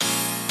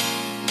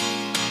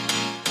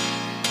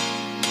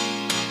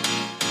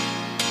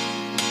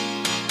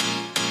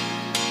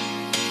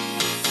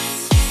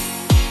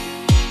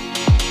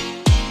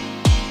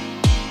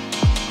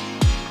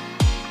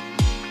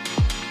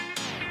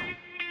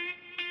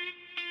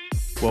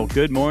Well,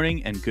 good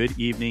morning and good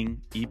evening,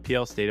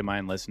 EPL State of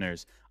Mind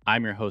listeners.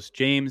 I'm your host,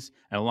 James,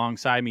 and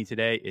alongside me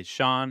today is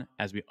Sean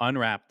as we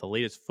unwrap the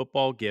latest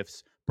football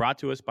gifts brought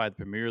to us by the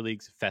Premier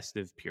League's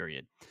festive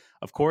period.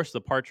 Of course,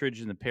 the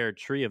partridge in the pear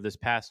tree of this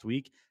past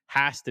week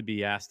has to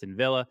be Aston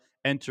Villa,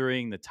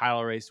 entering the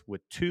title race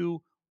with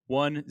two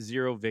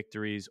 1-0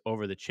 victories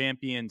over the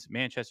champions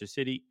Manchester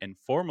City and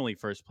formerly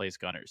first place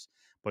Gunners.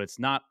 But it's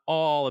not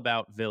all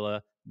about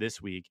Villa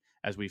this week,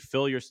 as we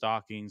fill your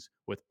stockings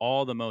with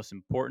all the most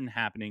important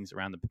happenings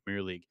around the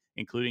Premier League,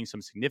 including some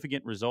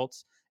significant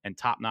results and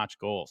top-notch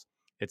goals.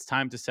 It's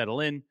time to settle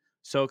in,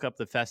 soak up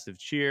the festive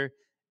cheer,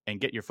 and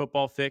get your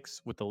football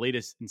fix with the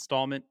latest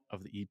installment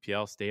of the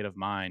EPL State of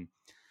Mind.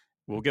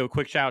 We'll give a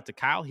quick shout out to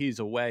Kyle. He's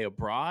away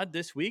abroad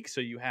this week, so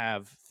you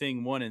have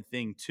Thing 1 and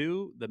Thing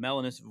 2, the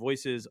melanist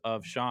voices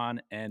of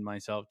Sean and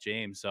myself,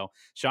 James. So,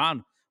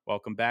 Sean,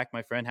 welcome back,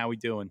 my friend. How we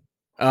doing?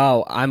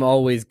 Oh, I'm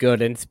always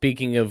good. And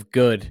speaking of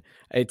good,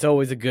 it's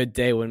always a good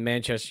day when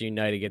Manchester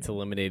United gets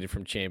eliminated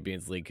from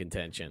Champions League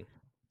contention.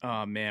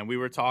 Oh, man, we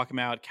were talking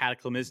about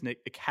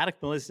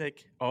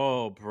cataclysmic.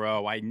 Oh,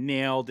 bro, I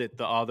nailed it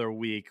the other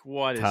week.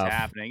 What is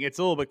happening? It's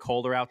a little bit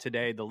colder out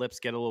today. The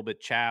lips get a little bit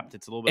chapped.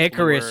 It's a little bit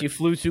Icarus, bluer. you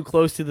flew too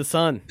close to the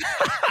sun.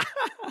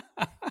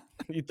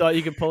 You thought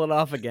you could pull it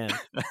off again.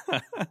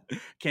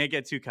 Can't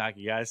get too cocky.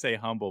 You got to stay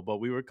humble. But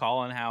we were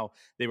calling how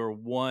they were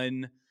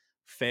one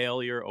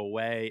failure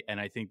away. And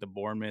I think the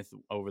Bournemouth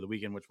over the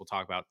weekend, which we'll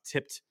talk about,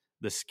 tipped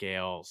the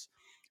scales.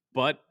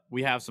 But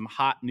we have some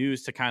hot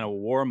news to kind of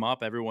warm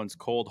up everyone's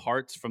cold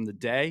hearts from the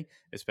day,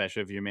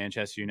 especially if you're a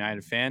Manchester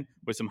United fan,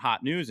 with some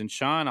hot news. And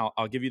Sean,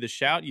 I'll give you the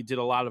shout. You did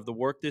a lot of the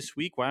work this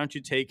week. Why don't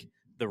you take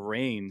the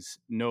reins?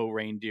 No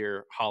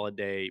reindeer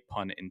holiday,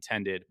 pun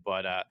intended,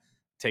 but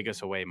take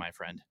us away, my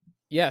friend.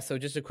 Yeah, so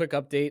just a quick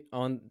update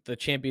on the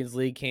Champions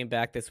League came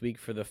back this week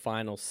for the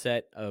final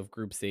set of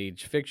group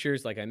stage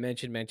fixtures. Like I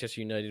mentioned, Manchester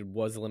United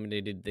was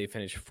eliminated. They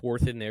finished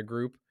fourth in their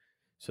group,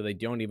 so they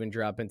don't even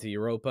drop into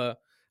Europa.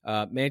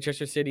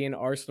 Manchester City and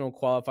Arsenal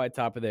qualified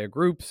top of their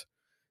groups,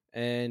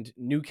 and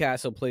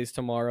Newcastle plays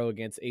tomorrow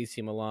against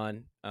AC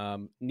Milan,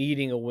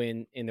 needing a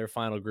win in their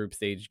final group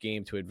stage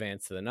game to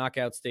advance to the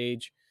knockout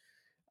stage.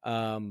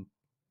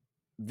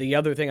 The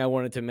other thing I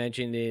wanted to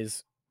mention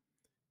is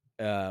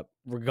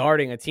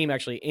regarding a team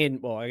actually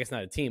I guess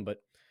not a team, but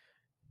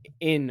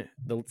in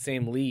the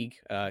same league,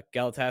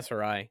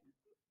 Galatasaray.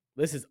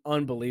 This is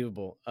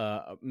unbelievable.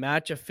 A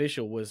match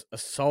official was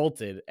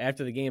assaulted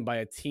after the game by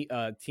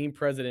a team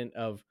president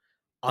of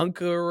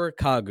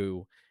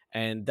Ankarakagu,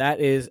 and that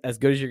is as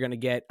good as you're going to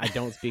get. I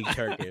don't speak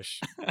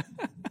Turkish.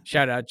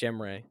 Shout out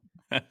Cemre.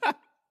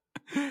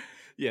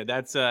 Yeah,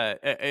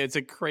 it's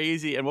a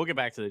crazy, and we'll get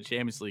back to the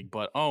Champions League,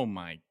 but oh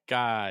my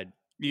God.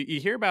 You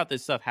hear about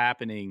this stuff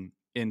happening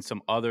in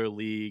some other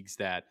leagues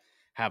that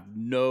have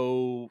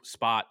no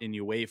spot in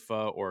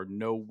UEFA or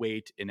no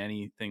weight in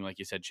anything, like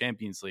you said,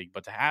 Champions League,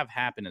 but to have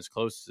happen as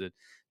close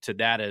to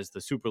that as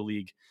the Super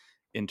League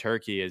in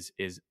Turkey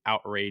is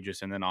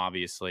outrageous. And then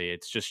obviously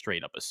it's just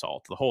straight up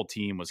assault. The whole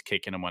team was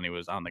kicking him when he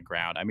was on the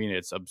ground. I mean,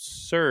 it's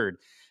absurd.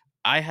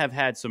 I have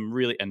had some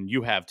really, and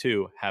you have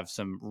too, have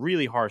some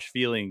really harsh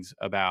feelings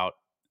about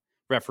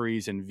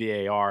referees and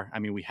VAR. I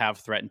mean, we have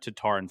threatened to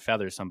tar and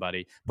feather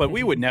somebody, but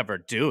we would never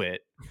do it.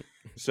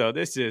 So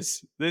this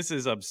is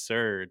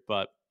absurd,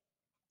 but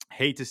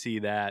hate to see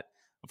that.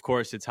 Of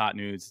course, it's hot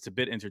news. It's a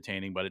bit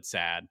entertaining, but it's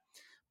sad.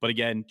 But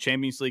again,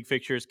 Champions League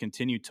fixtures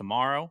continue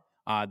tomorrow.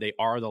 They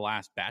are the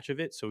last batch of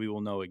it, so we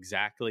will know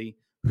exactly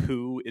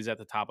who is at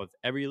the top of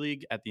every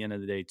league at the end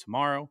of the day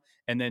tomorrow.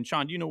 And then,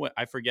 Sean, you know what?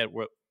 I forget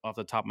what off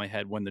the top of my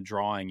head when the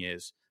drawing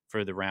is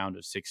for the round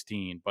of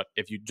 16. But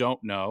if you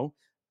don't know,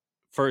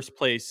 first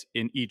place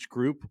in each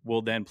group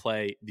will then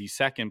play the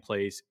second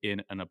place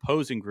in an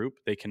opposing group.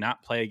 They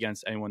cannot play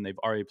against anyone they've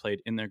already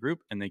played in their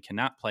group, and they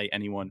cannot play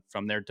anyone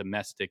from their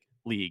domestic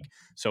league.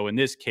 So in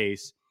this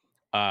case,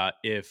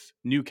 if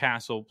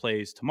Newcastle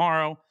plays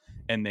tomorrow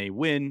and they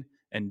win,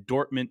 and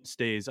Dortmund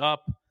stays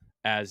up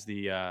as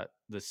the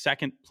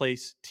second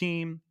place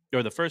team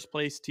or the first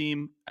place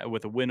team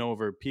with a win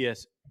over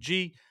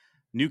PSG,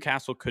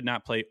 Newcastle could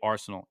not play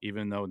Arsenal,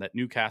 even though that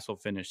Newcastle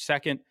finished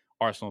second.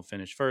 Arsenal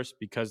finished first.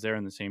 Because they're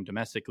in the same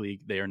domestic league,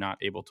 they are not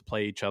able to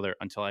play each other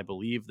until, I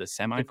believe, the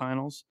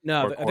semifinals.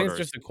 No, I think it's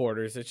just the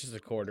quarters. It's just the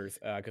quarters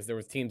because there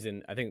was teams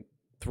in, I think,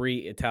 3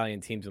 Italian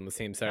teams on the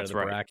same side of the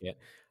bracket.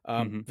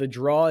 The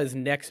draw is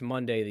next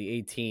Monday,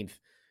 the 18th.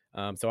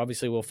 So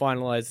obviously we'll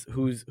finalize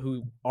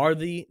who are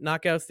the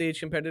knockout stage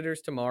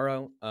competitors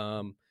tomorrow.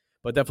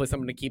 But definitely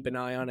something to keep an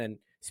eye on. And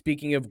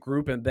speaking of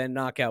group and then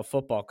knockout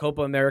football,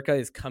 Copa America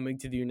is coming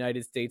to the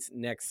United States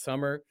next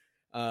summer.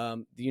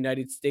 The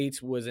United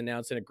States was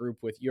announced in a group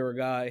with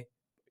Uruguay,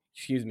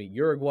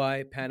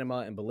 Panama,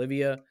 and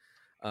Bolivia.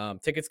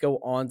 Tickets go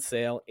on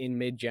sale in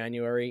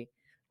mid-January.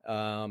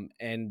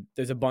 And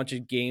there's a bunch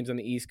of games on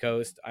the East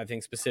Coast. I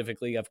think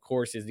specifically, of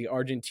course, is the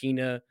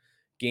Argentina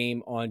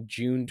game on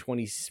June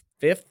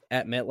 25th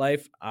at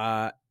MetLife.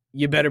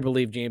 You better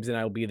believe James and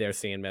I will be there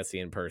seeing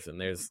Messi in person.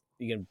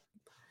 You can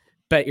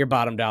bet your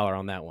bottom dollar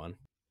on that one.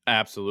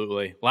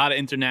 Absolutely. A lot of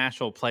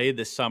international play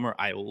this summer.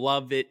 I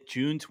love it.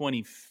 June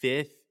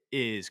 25th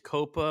is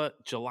Copa.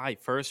 July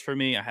 1st for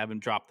me. I haven't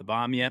dropped the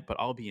bomb yet, but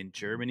I'll be in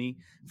Germany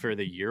for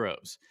the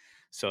Euros.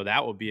 So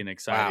that will be an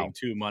exciting Wow.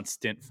 2 month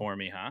stint for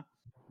me, huh?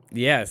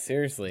 Yeah,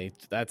 seriously.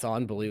 That's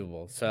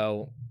unbelievable.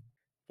 So,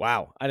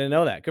 wow. I didn't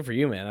know that. Good for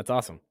you, man. That's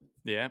awesome.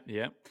 Yeah,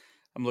 yeah.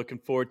 I'm looking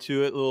forward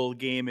to it. Little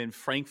game in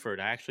Frankfurt.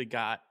 I actually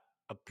got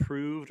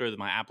approved, or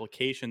my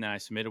application that I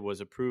submitted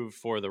was approved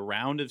for the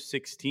round of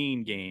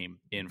 16 game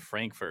in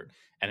Frankfurt.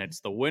 And it's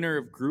the winner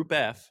of Group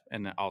F,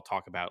 and I'll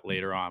talk about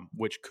later on,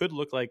 which could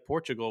look like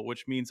Portugal,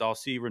 which means I'll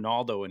see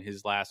Ronaldo in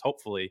his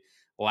hopefully,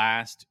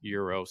 last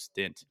Euro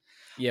stint.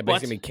 Yeah, but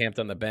he's But going to be camped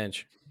on the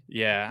bench.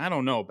 yeah, I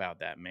don't know about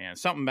that, man.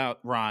 Something about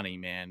Ronnie,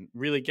 man,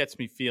 really gets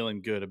me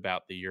feeling good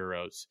about the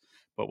Euros.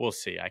 But we'll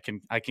see. I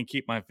can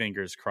keep my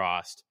fingers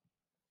crossed.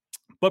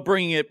 But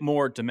bringing it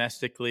more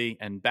domestically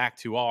and back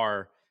to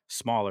our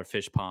smaller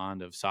fish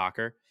pond of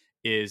soccer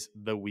is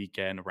the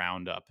weekend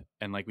roundup.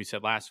 And like we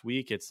said last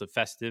week, it's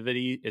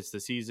the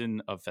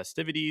season of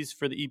festivities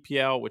for the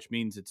EPL, which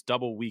means it's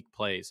double week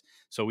plays.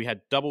 So we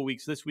had double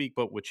weeks this week,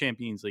 but with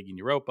Champions League and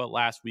Europa.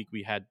 Last week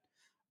we had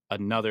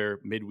another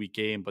midweek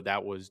game, but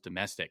that was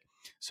domestic.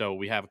 So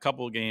we have a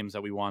couple of games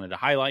that we wanted to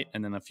highlight,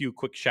 and then a few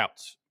quick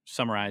shouts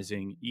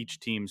summarizing each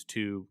team's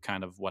two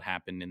kind of what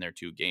happened in their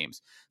two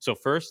games. So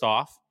first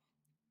off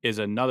is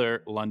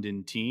another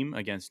London team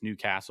against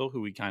Newcastle,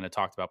 who we kind of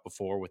talked about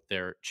before with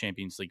their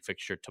Champions League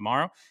fixture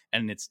tomorrow.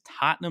 And it's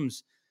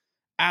Tottenham's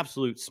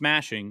absolute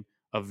smashing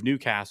of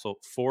Newcastle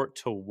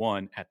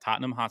 4-1 at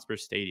Tottenham Hotspur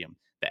Stadium.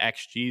 The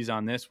XGs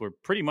on this were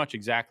pretty much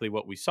exactly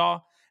what we saw.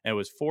 And it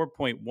was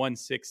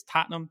 4.16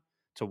 Tottenham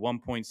to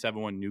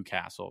 1.71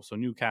 Newcastle. So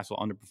Newcastle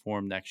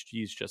underperformed the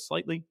XGs just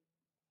slightly,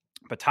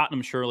 but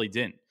Tottenham surely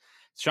didn't.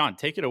 Sean,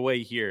 take it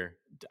away here.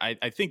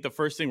 I think the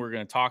first thing we're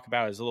going to talk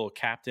about is a little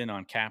captain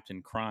on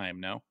captain crime,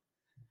 no?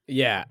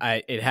 Yeah,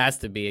 it has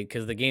to be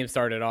because the game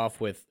started off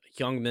with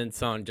Heung-min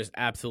Son just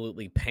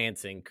absolutely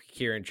pantsing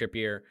Kieran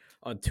Trippier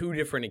on two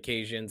different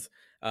occasions.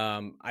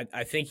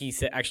 I think he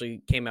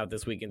actually came out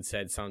this week and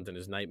said Son's in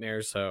his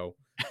nightmares, so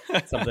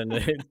something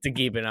to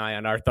keep an eye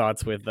on our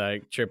thoughts with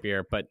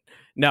Trippier. But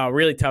no,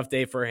 really tough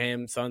day for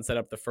him. Son set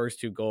up the first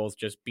two goals,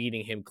 just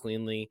beating him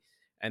cleanly.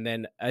 And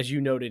then, as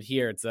you noted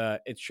here, it's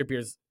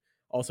Trippier's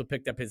also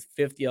picked up his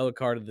fifth yellow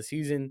card of the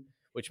season,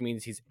 which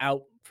means he's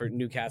out for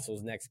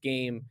Newcastle's next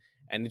game.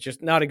 And it's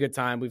just not a good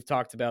time. We've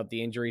talked about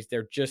the injuries.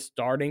 They're just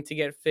starting to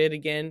get fit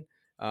again.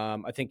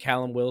 I think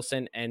Callum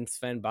Wilson and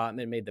Sven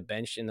Botman made the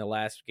bench in the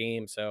last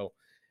game. So,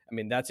 I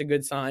mean, that's a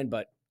good sign.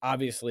 But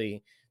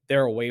obviously,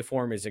 their away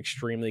form is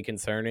extremely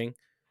concerning.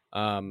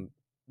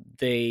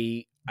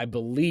 They, I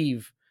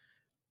believe,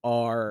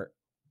 are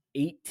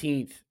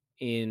 18th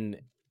in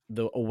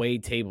the away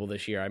table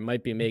this year. I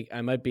might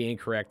be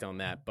incorrect on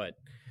that, but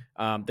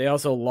they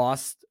also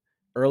lost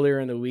earlier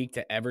in the week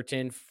to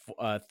Everton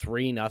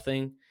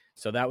 3-0.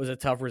 So that was a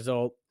tough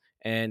result.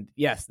 And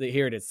yes,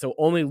 here it is. So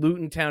only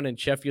Luton Town and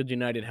Sheffield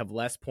United have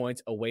less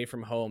points away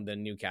from home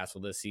than Newcastle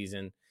this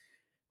season.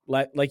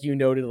 Like you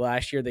noted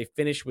last year, they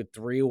finished with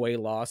 3 away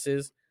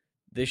losses.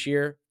 This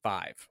year,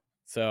 5.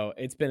 So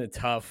it's been a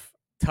tough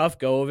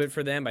go of it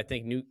for them. I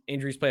think new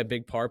injuries play a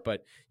big part,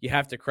 but you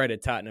have to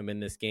credit Tottenham in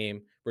this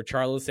game.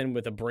 Richarlison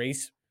with a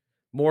brace,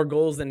 more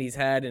goals than he's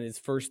had in his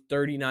first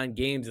 39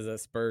 games as a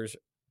Spurs,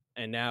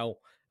 and now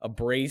a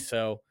brace.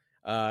 So,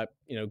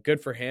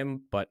 good for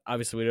him, but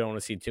obviously we don't want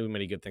to see too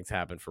many good things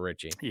happen for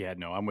Richie. Yeah,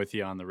 no, I'm with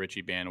you on the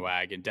Richie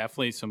bandwagon.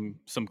 Definitely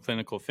some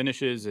clinical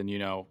finishes, and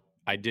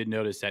I did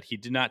notice that he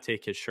did not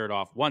take his shirt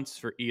off once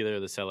for either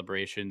of the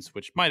celebrations,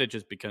 which might have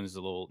just become a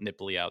little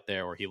nipply out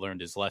there, or he learned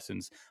his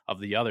lessons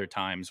of the other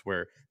times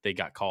where they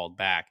got called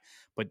back.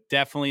 But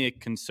definitely a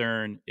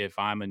concern if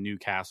I'm a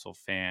Newcastle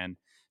fan.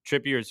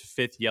 Trippier's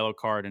fifth yellow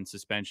card and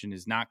suspension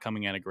is not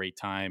coming at a great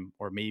time,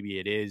 or maybe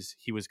it is.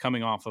 He was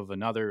coming off of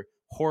another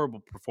horrible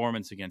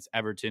performance against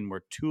Everton,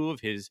 where two of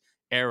his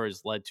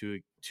errors led to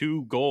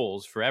 2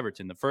 goals for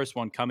Everton. The first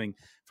one coming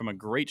from a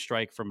great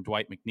strike from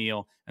Dwight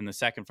McNeil, and the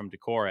second from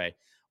Decore,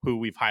 who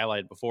we've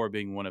highlighted before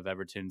being one of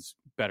Everton's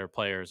better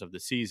players of the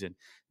season.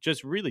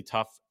 Just really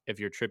tough if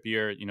you're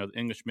Trippier. The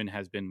Englishman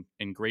has been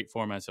in great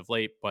form as of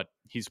late, but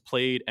he's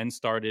played and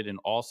started in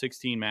all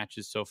 16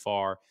 matches so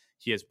far.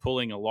 He is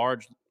pulling a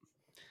large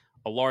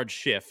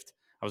shift.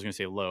 I was going to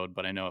say load,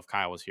 but I know if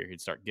Kyle was here,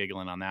 he'd start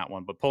giggling on that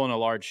one. But pulling a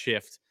large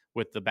shift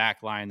with the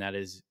back line that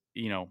is,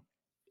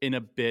 in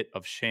a bit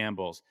of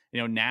shambles.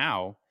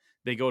 Now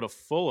they go to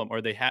Fulham, or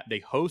they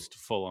host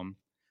Fulham,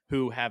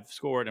 who have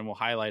scored, and we'll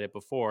highlight it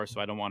before, so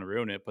I don't want to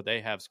ruin it, but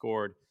they have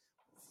scored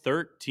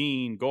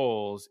 13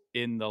 goals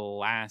in the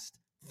last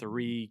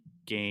 3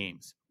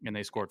 games, and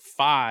they scored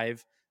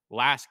 5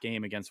 last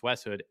game against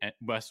West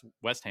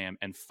Ham,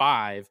 and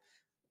 5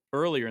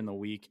 earlier in the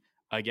week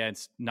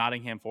against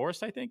Nottingham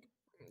Forest, I think.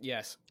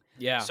 Yes.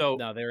 Yeah. So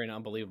no, they're in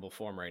unbelievable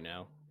form right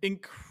now.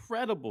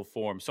 Incredible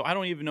form. So I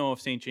don't even know if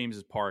St.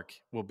 James's Park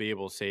will be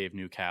able to save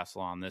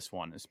Newcastle on this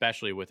one,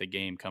 especially with a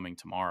game coming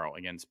tomorrow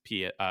against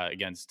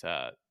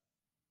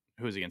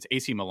who is against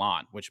AC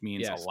Milan, which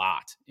means a Yes.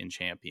 lot in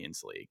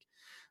Champions League.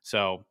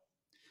 So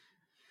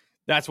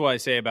that's what I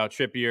say about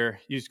Trippier.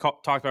 You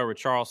talked about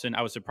Richarlison.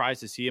 I was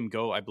surprised to see him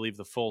go, I believe,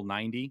 the full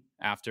 90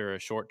 after a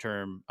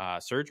short-term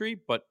surgery.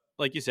 But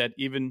like you said,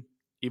 even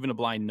a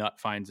blind nut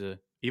finds a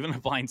even a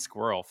blind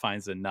squirrel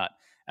finds a nut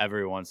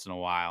every once in a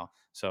while.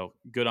 So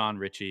good on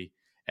Richie.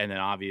 And then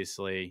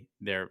obviously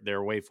their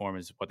away form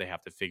is what they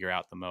have to figure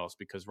out the most,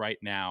 because right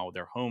now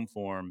their home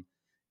form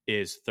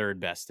is third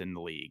best in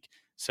the league.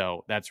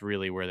 So that's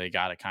really where they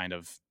got to kind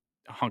of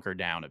hunker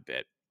down a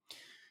bit.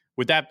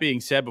 With that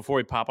being said, before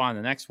we pop on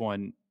the next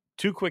one,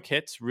 two quick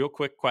hits, real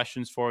quick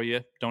questions for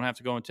you. Don't have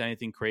to go into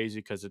anything crazy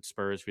because it's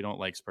Spurs. We don't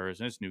like Spurs,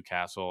 and it's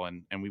Newcastle,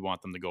 and we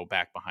want them to go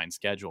back behind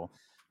schedule.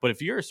 But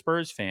if you're a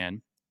Spurs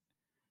fan,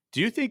 do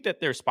you think that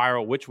their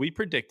spiral, which we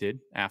predicted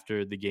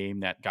after the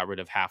game that got rid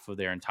of half of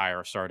their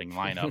entire starting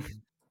lineup,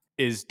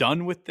 is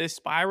done with this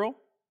spiral?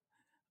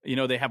 You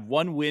know, they have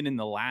one win in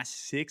the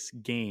last 6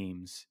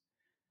 games.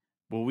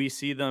 Will we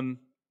see them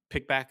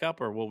pick back up,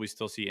 or will we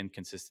still see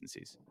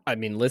inconsistencies? I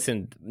mean,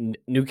 listen,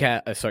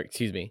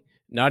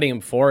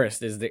 Nottingham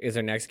Forest is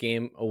their next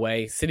game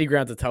away. City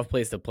Ground's a tough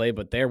place to play,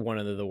 but they're one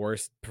of the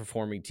worst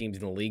performing teams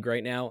in the league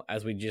right now.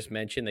 As we just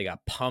mentioned, they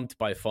got pumped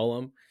by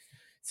Fulham.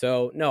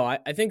 So no,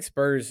 I think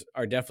Spurs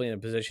are definitely in a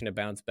position to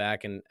bounce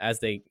back, and as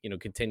they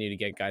continue to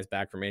get guys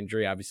back from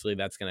injury, obviously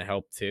that's going to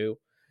help too.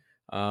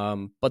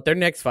 But their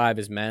next 5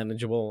 is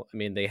manageable. I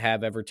mean, they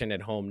have Everton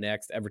at home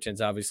next.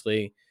 Everton's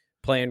obviously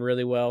playing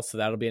really well, so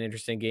that'll be an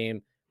interesting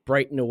game.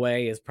 Brighton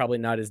away is probably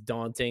not as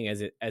daunting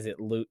as it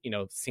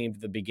seemed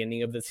at the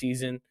beginning of the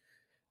season.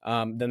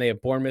 Then they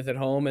have Bournemouth at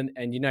home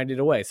and United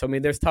away. So I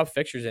mean, there's tough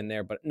fixtures in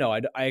there, but no,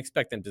 I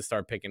expect them to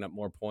start picking up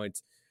more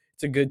points.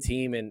 It's a good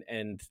team,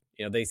 and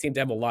they seem to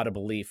have a lot of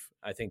belief.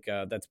 I think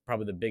that's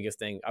probably the biggest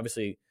thing.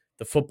 Obviously,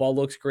 the football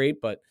looks great,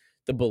 but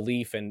the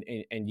belief and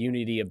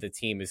unity of the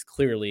team is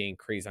clearly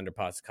increased under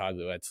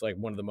Postecoglou. It's like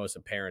one of the most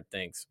apparent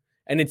things,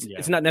 and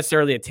it's not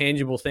necessarily a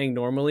tangible thing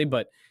normally,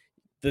 but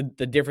the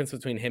difference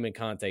between him and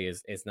Conte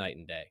is night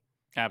and day.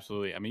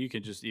 Absolutely. I mean, you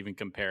could just even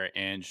compare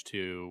Ange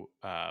to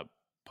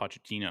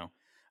Pochettino.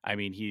 I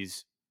mean,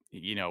 he's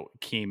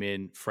came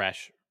in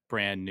fresh,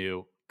 brand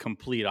new,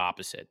 complete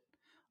opposite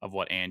of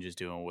what Ange is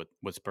doing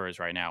with Spurs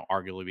right now,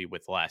 arguably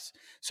with less.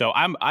 So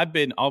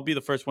I'll be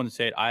the first one to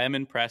say it. I am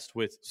impressed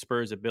with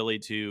Spurs' ability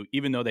to,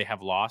 even though they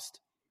have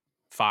lost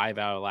 5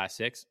 out of the last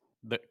 6,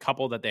 the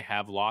couple that they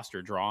have lost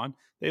or drawn,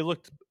 they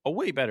looked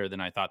way better than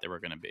I thought they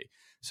were going to be.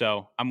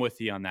 So I'm with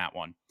you on that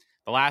one.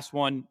 The last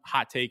one,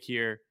 hot take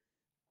here.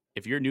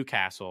 If you're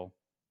Newcastle,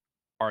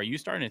 are you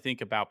starting to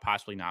think about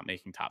possibly not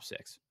making top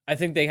 6? I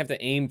think they have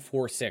to aim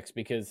for 6,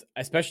 because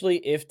especially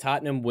if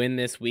Tottenham win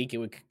this week,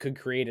 it could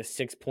create a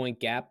 6-point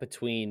gap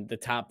between the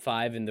top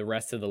 5 and the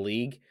rest of the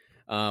league.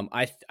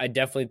 I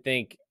definitely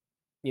think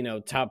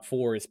top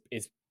 4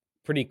 is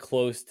pretty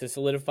close to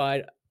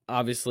solidified.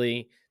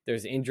 Obviously,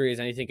 there's injuries,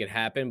 anything could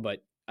happen,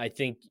 but I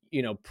think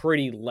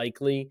pretty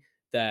likely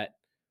that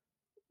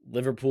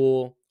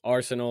Liverpool,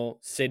 Arsenal,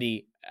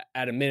 City,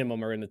 at a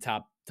minimum, are in the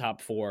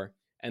top 4.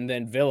 And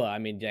then Villa, I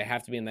mean, they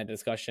have to be in that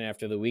discussion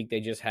after the week they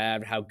just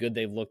had, how good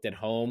they've looked at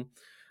home.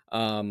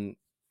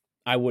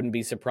 I wouldn't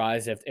be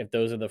surprised if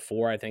those are the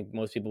 4. I think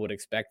most people would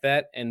expect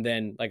that. And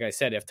then, like I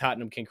said, if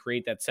Tottenham can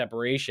create that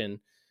separation,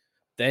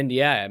 then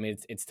yeah, I mean,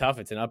 it's tough.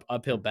 It's an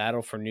uphill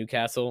battle for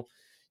Newcastle.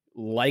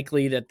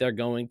 Likely that they're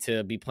going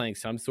to be playing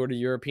some sort of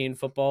European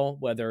football,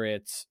 whether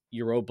it's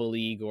Europa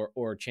League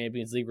or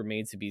Champions League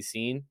remains to be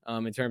seen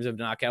in terms of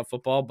knockout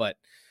football. But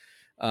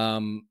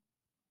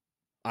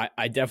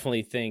I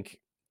definitely think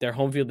their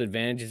home field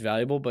advantage is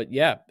valuable. But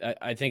yeah,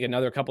 I think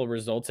another couple of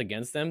results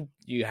against them,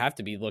 you have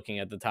to be looking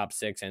at the top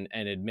 6 and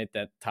admit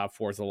that top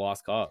 4 is a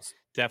lost cause.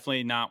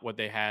 Definitely not what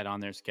they had on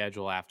their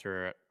schedule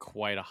after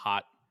quite a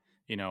hot,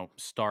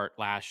 start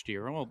last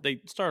year. Well,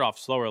 they started off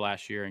slower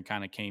last year and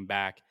kind of came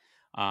back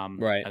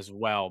Right. as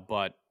well,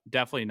 but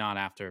definitely not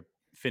after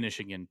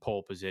finishing in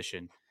pole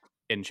position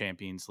in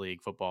Champions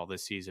League football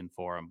this season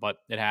for them. But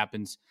it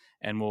happens,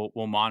 and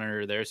we'll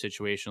monitor their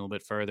situation a little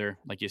bit further.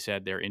 Like you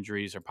said, their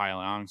injuries are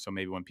piling on, so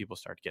maybe when people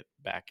start to get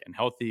back and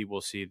healthy, we'll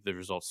see the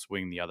results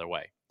swing the other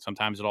way.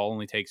 Sometimes it all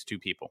only takes 2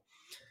 people.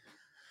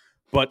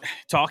 But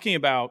talking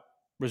about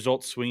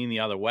results swinging the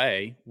other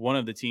way, one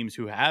of the teams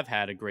who have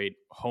had a great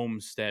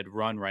homestead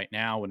run right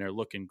now and they're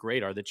looking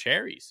great are the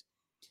Cherries.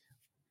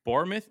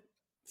 Bournemouth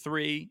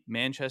 3,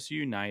 Manchester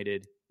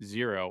United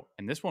 0,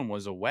 and this one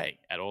was away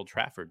at Old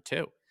Trafford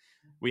too.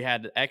 We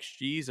had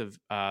XGs of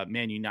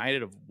Man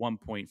United of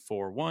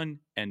 1.41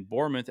 and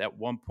Bournemouth at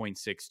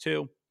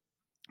 1.62.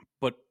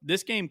 But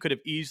this game could have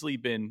easily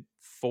been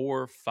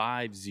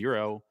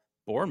 4-5-0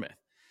 Bournemouth.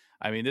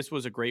 I mean, this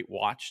was a great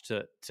watch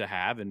to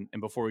have. And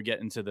before we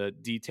get into the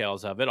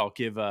details of it, I'll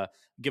give a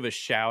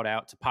shout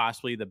out to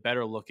possibly the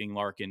better looking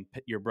Larkin,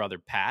 your brother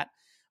Pat.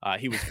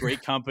 He was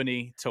great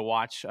company to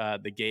watch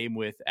the game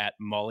with at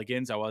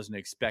Mulligan's. I wasn't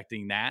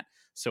expecting that.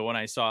 So when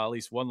I saw at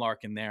least one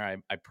Larkin there,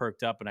 I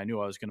perked up and I knew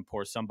I was going to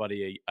pour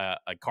somebody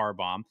a car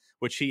bomb,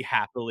 which he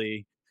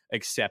happily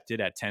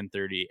accepted at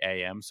 10:30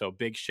 a.m. So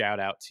big shout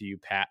out to you,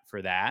 Pat,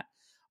 for that.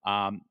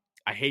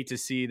 I hate to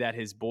see that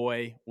his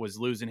boy was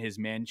losing his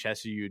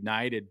Manchester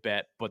United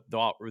bet, but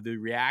the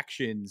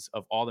reactions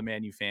of all the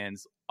Man U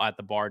fans at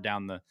the bar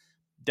down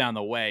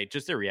the way,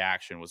 just their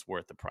reaction was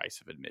worth the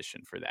price of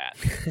admission for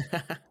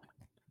that.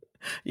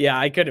 Yeah,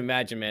 I could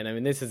imagine, man. I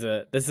mean, this is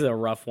a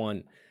rough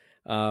one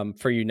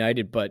for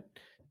United, but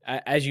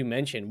as you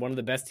mentioned, one of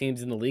the best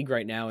teams in the league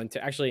right now. And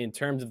actually, in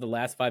terms of the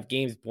last 5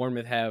 games,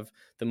 Bournemouth have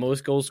the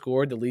most goals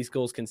scored, the least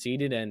goals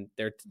conceded, and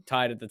they're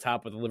tied at the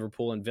top with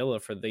Liverpool and Villa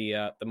for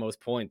the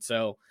most points.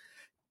 So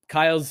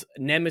Kyle's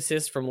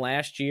nemesis from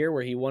last year,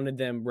 where he wanted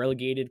them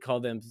relegated,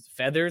 called them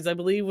feathers, I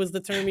believe was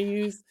the term he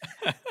used.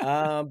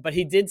 But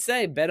he did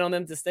say bet on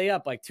them to stay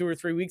up like 2 or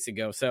 3 weeks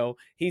ago. So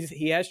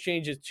he has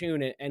changed his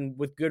tune, and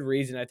with good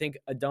reason. I think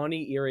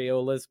Adani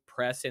Iraola's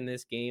press in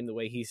this game, the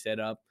way he set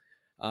up,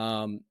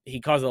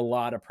 he caused a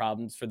lot of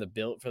problems for the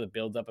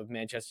build up of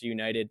Manchester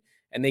United,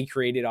 and they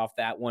created off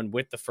that one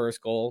with the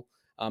first goal.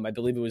 I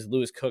believe it was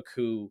Lewis Cook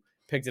who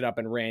picked it up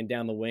and ran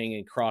down the wing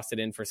and crossed it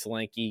in for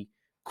Solanke.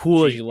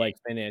 Cool as you like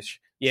finish.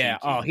 Yeah.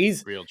 Cheeky. Oh,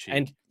 he's real cheap.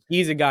 And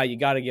he's a guy you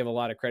got to give a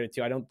lot of credit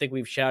to. I don't think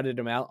we've shouted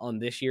him out on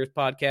this year's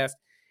podcast.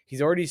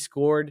 He's already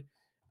scored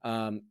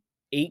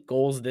 8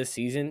 goals this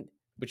season,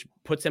 which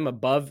puts him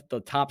above the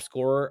top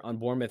scorer on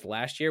Bournemouth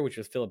last year, which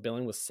was Philip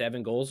Billing with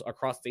 7 goals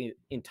across the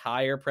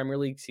entire Premier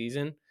League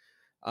season.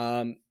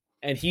 And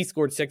he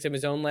scored 6 of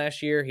his own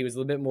last year. He was a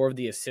little bit more of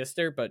the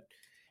assister, but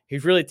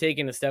he's really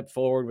taken a step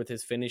forward with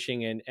his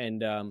finishing,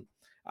 and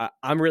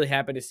I'm really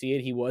happy to see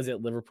it. He was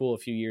at Liverpool a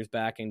few years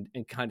back and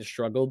kind of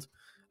struggled.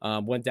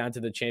 Went down to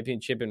the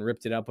Championship and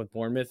ripped it up with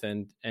Bournemouth,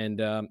 and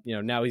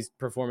now he's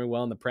performing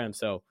well in the Prem.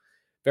 So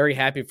very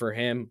happy for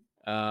him.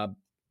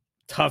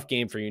 Tough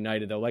game for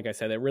United, though. Like I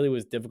said, it really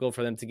was difficult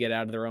for them to get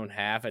out of their own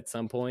half at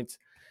some points.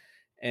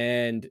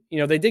 And,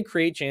 they did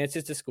create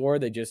chances to score.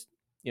 They just,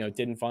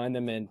 didn't find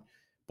them. And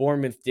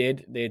Bournemouth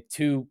did. They had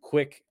 2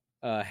 quick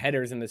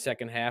headers in the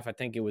second half. I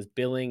think it was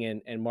Billing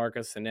and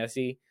Marcus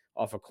Senesi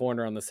off a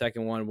corner on the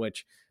second one,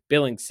 which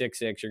Billing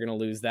 6'6", you're going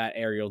to lose that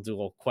aerial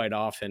duel quite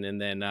often. And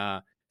then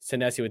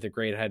Senesi with a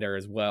great header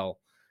as well.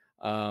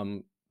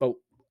 But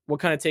what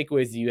kind of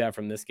takeaways do you have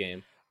from this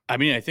game? I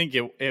mean, I think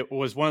it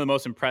was one of the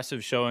most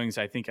impressive showings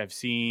I think I've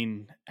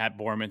seen at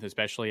Bournemouth,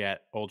 especially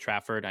at Old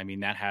Trafford. I mean,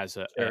 that has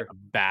a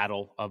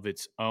battle of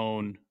its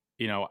own.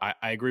 I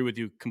agree with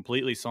you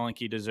completely.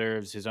 Solanke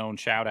deserves his own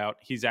shout out.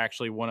 He's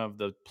actually one of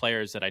the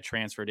players that I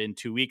transferred in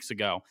 2 weeks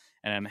ago,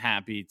 and I'm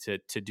happy to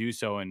do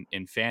so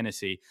in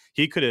fantasy.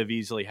 He could have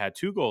easily had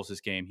 2 goals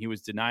this game. He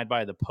was denied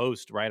by the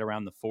post right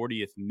around the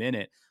 40th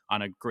minute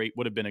on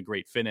would have been a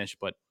great finish,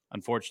 but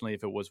unfortunately,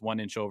 if it was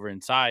 1 inch over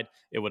inside,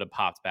 it would have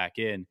popped back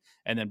in.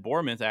 And then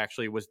Bournemouth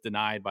actually was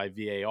denied by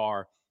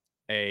VAR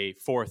a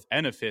 4th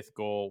and a 5th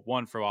goal,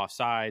 one for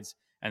offsides,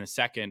 and the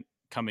second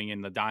coming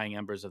in the dying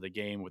embers of the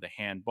game with a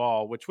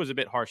handball, which was a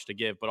bit harsh to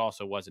give, but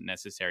also wasn't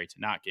necessary to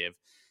not give.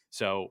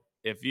 So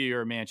if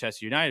you're a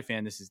Manchester United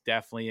fan, this is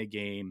definitely a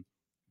game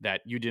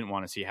that you didn't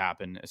want to see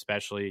happen,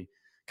 especially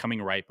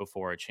coming right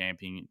before a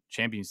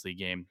Champions League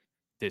game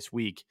this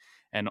week.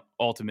 And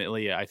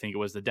ultimately, I think it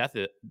was the death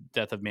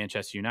of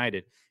Manchester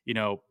United.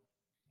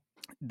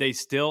 They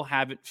still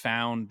haven't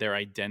found their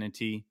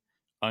identity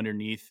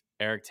underneath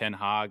Erik ten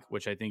Hag,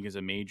 which I think is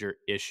a major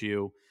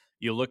issue.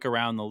 You look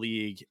around the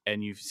league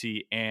and you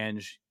see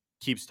Ange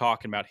keeps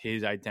talking about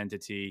his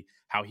identity,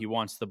 how he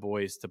wants the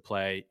boys to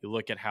play. You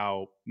look at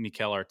how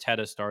Mikel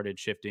Arteta started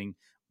shifting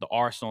the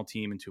Arsenal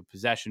team into a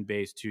possession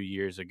base 2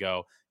 years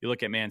ago. You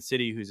look at Man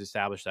City, who's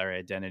established their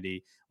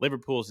identity.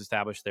 Liverpool's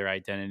established their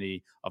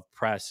identity of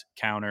press,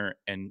 counter,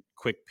 and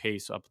quick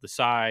pace up the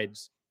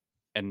sides,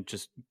 and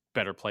just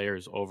better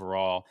players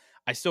overall.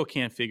 I still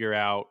can't figure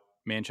out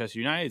Manchester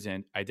United's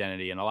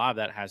identity, and a lot of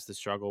that has to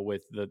struggle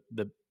with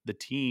the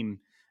team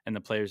and the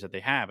players that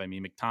they have. I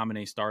mean,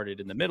 McTominay started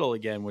in the middle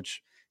again,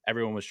 which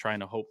everyone was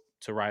trying to hope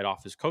to ride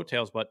off his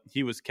coattails, but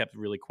he was kept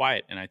really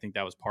quiet, and I think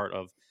that was part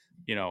of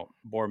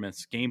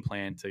Bournemouth's game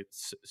plan to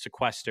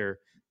sequester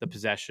the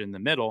possession in the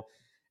middle.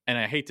 And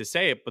I hate to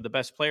say it, but the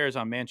best players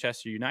on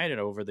Manchester United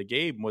over the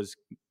game was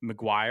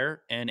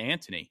Maguire and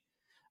Antony.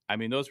 I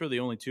mean, those were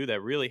the only 2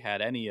 that really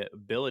had any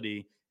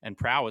ability and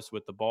prowess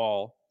with the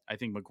ball. I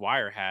think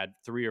Maguire had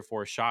 3 or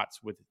 4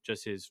 shots with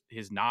just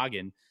his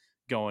noggin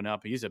going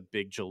up. He's a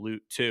big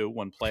Jaloot too,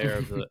 one player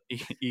of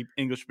the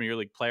English Premier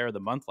League Player of the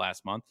Month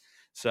last month.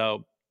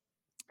 So,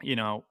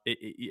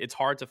 it's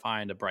hard to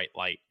find a bright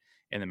light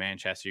in the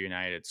Manchester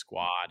United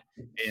squad.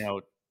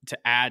 To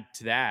add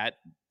to that,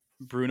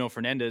 Bruno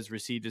Fernandes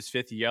received his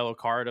 5th yellow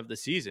card of the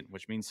season,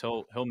 which means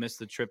he'll miss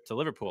the trip to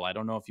Liverpool. I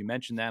don't know if you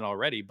mentioned that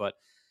already, but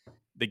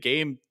the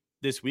game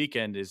this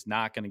weekend is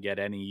not going to get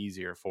any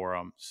easier for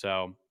him.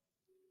 So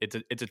it's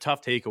a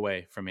tough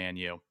takeaway from Man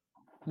U.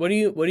 What do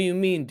you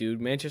mean,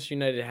 dude? Manchester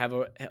United have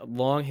a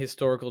long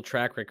historical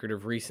track record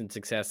of recent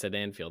success at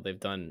Anfield. They've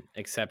done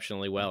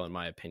exceptionally well, in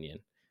my opinion.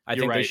 I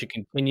You're think they right. should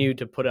continue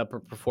to put up a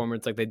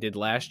performance like they did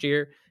last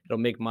year. It'll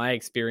make my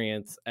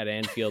experience at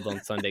Anfield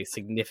on Sunday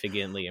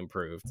significantly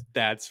improved.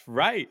 That's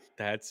right.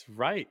 That's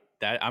right.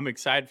 That I'm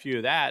excited for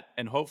you that,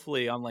 and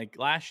hopefully, unlike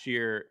last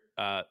year,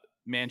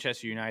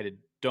 Manchester United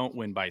don't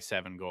win by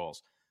 7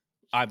 goals.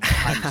 I'm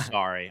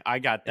sorry, I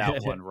got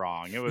that one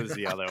wrong. It was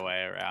the other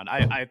way around.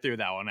 I threw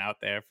that one out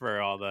there for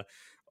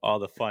all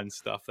the fun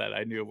stuff that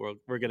I knew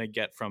we're gonna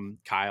get from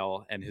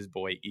Kyle and his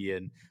boy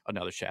Ian.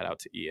 Another shout out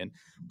to Ian.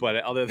 But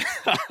other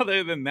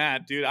than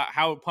that, dude,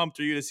 how pumped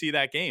are you to see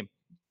that game?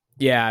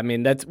 Yeah, I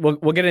mean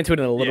we'll get into it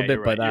in a little Yeah, you're bit,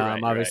 right. but You're I'm right.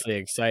 You're right. obviously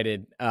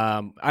excited.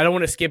 I don't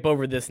want to skip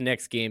over this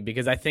next game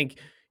because I think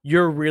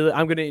I'm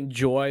going to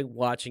enjoy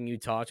watching you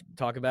talk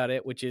about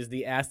it, which is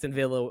the Aston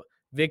Villa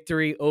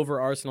victory over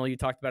Arsenal. You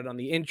talked about it on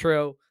the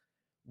intro.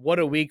 What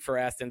a week for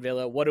Aston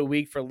Villa. What a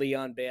week for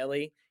Leon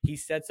Bailey. He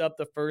sets up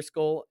the first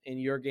goal in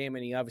your game,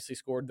 and he obviously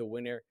scored the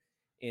winner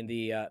in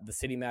the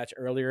City match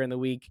earlier in the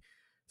week.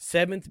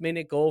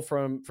 7th-minute goal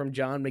from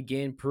John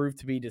McGinn proved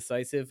to be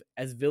decisive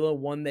as Villa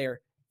won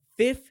their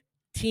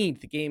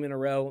 15th game in a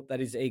row.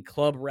 That is a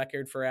club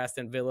record for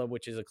Aston Villa,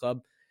 which is a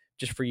club,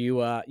 just for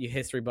you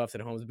history buffs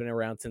at home, has been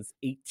around since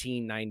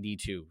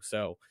 1892.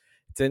 So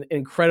it's an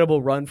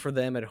incredible run for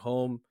them at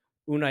home.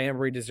 Unai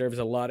Emery deserves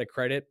a lot of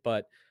credit,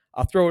 but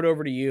I'll throw it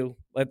over to you.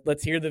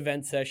 Let's hear the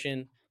vent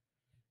session.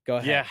 Go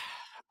ahead. Yeah.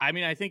 I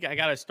mean, I think I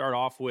got to start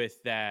off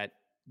with that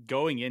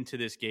going into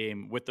this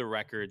game with the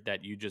record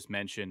that you just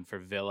mentioned for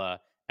Villa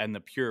and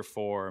the pure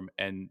form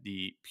and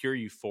the pure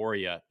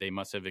euphoria they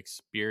must have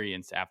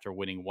experienced after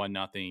winning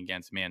 1-0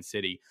 against Man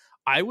City.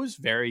 I was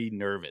very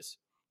nervous.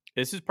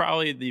 This is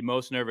probably the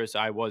most nervous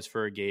I was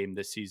for a game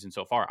this season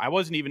so far.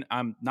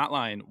 I'm not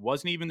lying,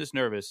 wasn't even this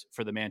nervous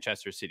for the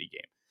Manchester City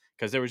game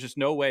because there was just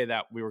no way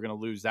that we were going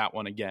to lose that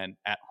one again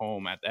at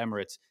home at the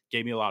Emirates.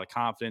 Gave me a lot of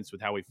confidence with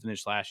how we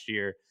finished last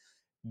year.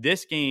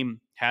 This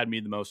game had me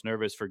the most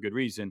nervous for good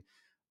reason.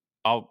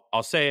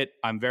 I'll say it.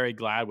 I'm very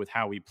glad with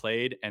how we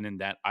played, and in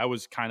that I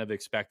was kind of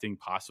expecting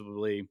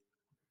possibly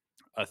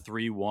a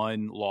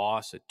 3-1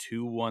 loss, a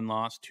 2-1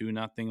 loss,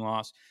 2-0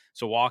 loss.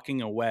 So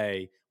walking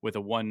away with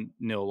a 1-0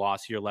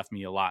 loss here left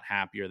me a lot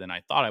happier than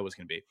I thought I was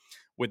going to be.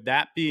 With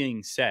that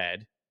being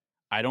said,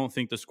 I don't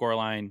think the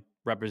scoreline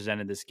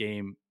represented this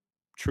game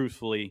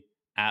truthfully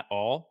at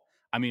all.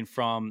 I mean,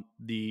 from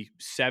the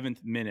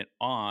 7th minute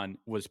on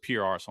was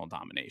pure Arsenal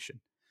domination.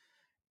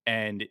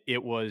 And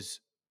it was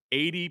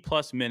 80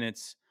 plus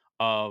minutes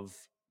of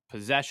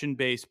possession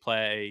based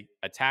play,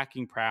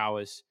 attacking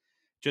prowess.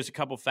 Just a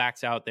couple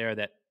facts out there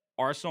that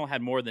Arsenal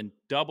had more than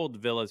doubled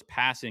Villa's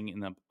passing in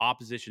the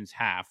opposition's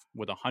half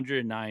with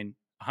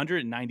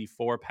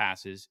 194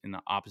 passes in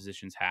the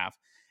opposition's half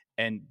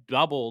and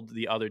doubled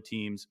the other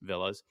team's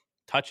Villa's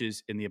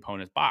touches in the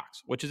opponent's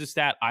box, which is a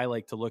stat I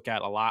like to look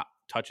at a lot.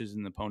 Touches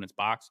in the opponent's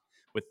box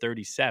with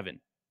 37.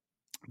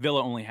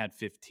 Villa only had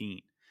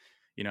 15.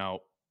 You know,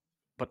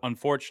 but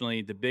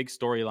unfortunately, the big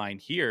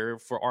storyline here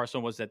for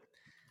Arsenal was that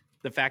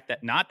the fact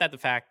that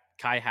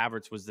Kai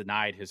Havertz was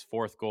denied his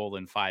 4th goal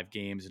in 5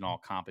 games in all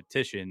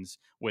competitions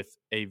with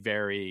a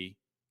very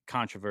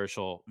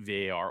controversial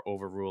VAR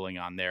overruling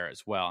on there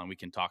as well. And we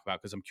can talk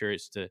about because I'm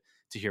curious to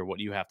hear what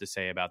you have to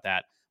say about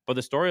that. But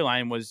the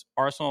storyline was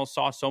Arsenal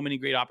saw so many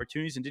great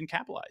opportunities and didn't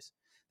capitalize.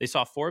 They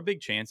saw 4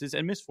 big chances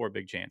and missed 4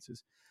 big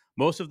chances.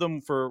 Most of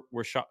them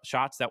were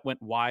shots that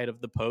went wide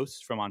of the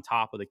post from on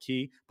top of the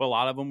key, but a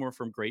lot of them were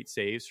from great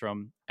saves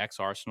from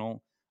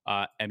ex-Arsenal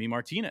Emi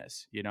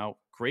Martinez. You know,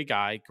 great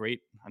guy,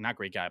 not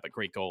great guy, but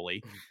great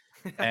goalie.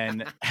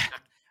 And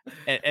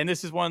and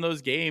this is one of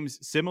those games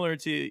similar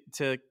to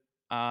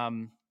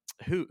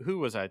who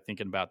was I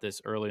thinking about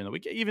this earlier in the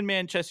week? Even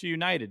Manchester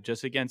United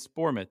just against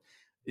Bournemouth.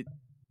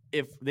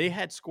 If they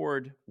had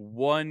scored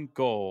 1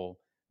 goal,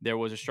 there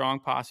was a strong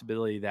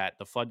possibility that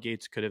the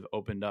floodgates could have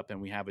opened up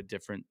and we have a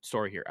different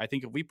story here. I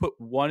think if we put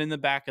 1 in the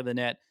back of the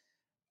net,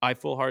 I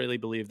full-heartedly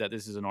believe that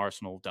this is an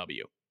Arsenal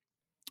W.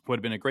 Would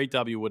have been a great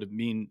W, would have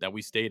mean that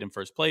we stayed in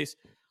first place.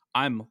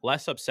 I'm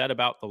less upset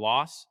about the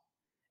loss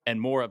and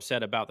more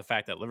upset about the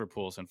fact that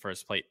Liverpool's in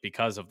first place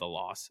because of the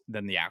loss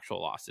than the actual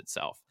loss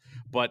itself.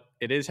 But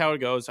it is how it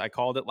goes. I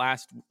called it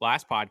last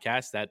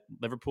podcast that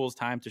Liverpool's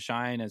time to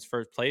shine as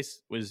first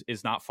place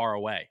is not far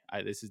away.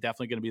 This is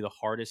definitely going to be the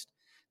hardest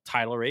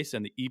title race,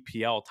 and the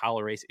EPL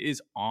title race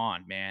is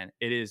on, man.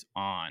 It is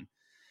on.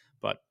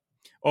 But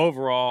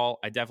overall,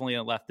 I definitely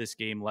left this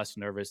game less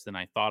nervous than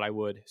I thought I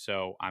would.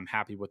 So I'm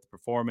happy with the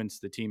performance.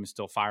 The team is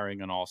still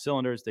firing on all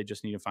cylinders. They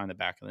just need to find the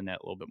back of the net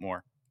a little bit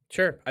more.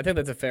 Sure. I think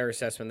that's a fair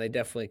assessment. They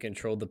definitely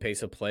controlled the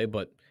pace of play,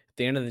 but at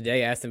the end of the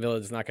day, Aston Villa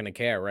is not going to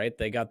care, right?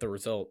 They got the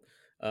result.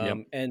 Yep.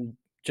 And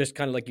just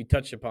kind of like you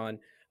touched upon,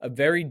 a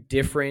very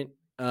different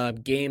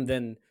game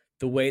than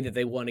the way that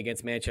they won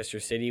against Manchester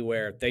City,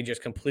 where they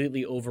just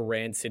completely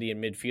overran City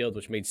in midfield,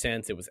 which made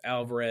sense. It was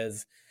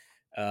Alvarez,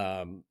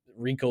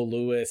 Rico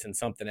Lewis, and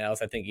something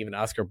else. I think even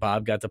Oscar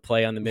Bob got to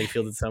play on the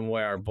midfield in some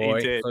way. Our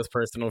boy, close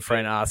personal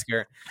friend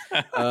Oscar.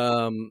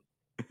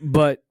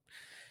 But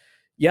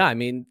yeah, I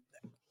mean,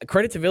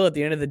 credit to Villa at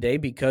the end of the day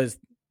because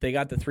they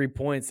got the 3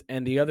 points.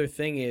 And the other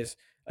thing is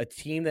a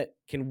team that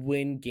can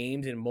win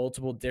games in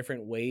multiple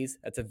different ways.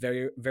 That's a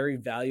very, very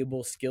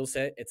valuable skill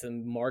set. It's a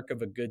mark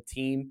of a good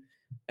team,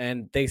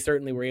 and they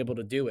certainly were able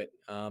to do it.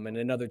 And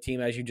another team,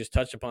 as you just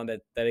touched upon,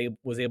 that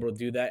was able to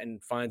do that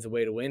and finds a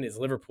way to win is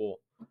Liverpool,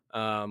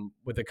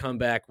 with a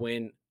comeback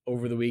win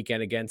over the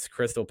weekend against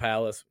Crystal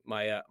Palace,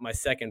 my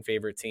second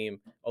favorite team.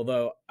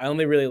 Although I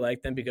only really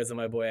like them because of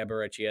my boy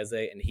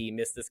Abarachieze, and he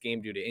missed this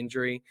game due to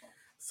injury.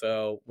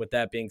 So with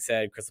that being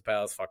said, Crystal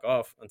Palace fuck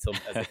off until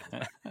as they come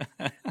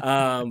back.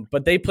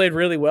 But they played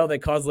really well. They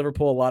caused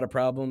Liverpool a lot of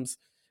problems,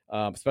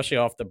 especially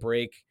off the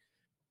break.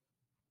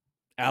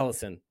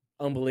 Allison,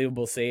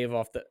 unbelievable save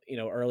off the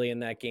early in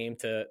that game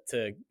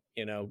to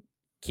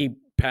keep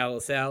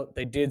Palace out.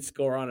 They did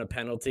score on a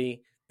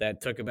penalty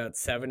that took about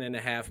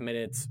 7.5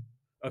 minutes.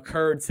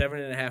 Occurred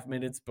 7.5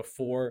 minutes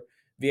before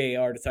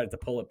VAR decided to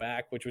pull it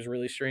back, which was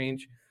really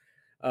strange.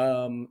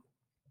 But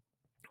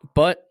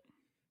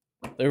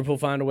Liverpool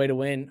found a way to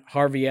win.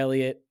 Harvey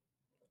Elliott,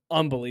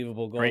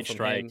 unbelievable goal. Great from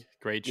strike. him.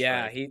 Great strike.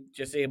 Yeah, he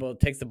just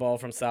takes the ball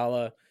from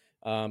Salah,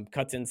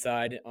 cuts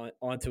inside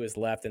onto his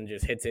left and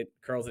just hits it,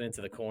 curls it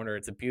into the corner.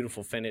 It's a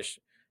beautiful finish.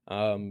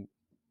 And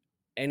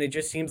it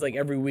just seems like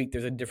every week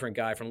there's a different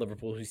guy from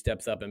Liverpool who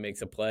steps up and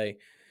makes a play.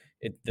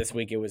 This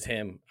week it was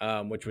him,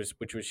 which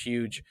was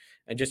huge.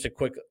 And just a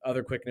quick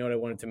note I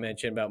wanted to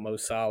mention about Mo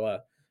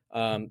Salah,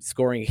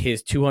 scoring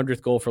his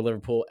 200th goal for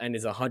Liverpool and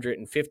his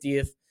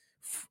 150th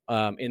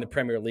in the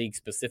Premier League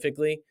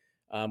specifically,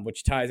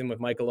 which ties him with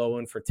Michael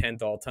Owen for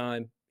 10th all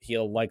time.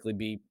 He'll likely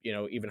be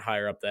even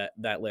higher up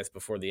that list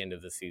before the end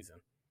of the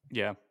season.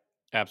 Yeah,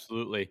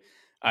 absolutely.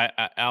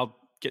 I'll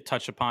get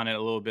touched upon it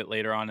a little bit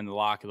later on in the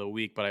lock of the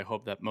week, but I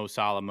hope that Mo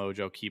Salah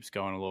mojo keeps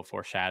going, a little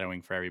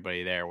foreshadowing for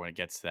everybody there when it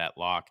gets to that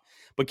lock.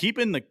 But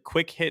keeping the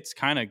quick hits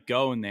kind of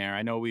going there,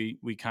 I know we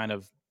kind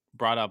of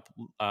brought up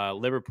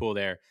Liverpool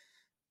there.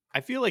 I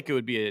feel like it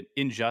would be an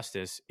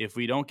injustice if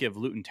we don't give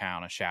Luton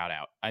Town a shout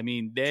out. I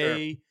mean,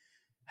 they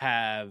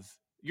have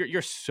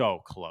you're so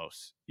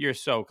close. You're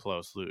so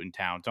close, Luton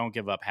Town. Don't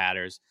give up,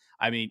 Hatters.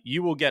 I mean,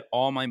 you will get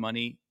all my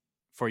money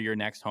for your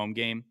next home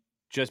game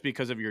just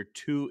because of your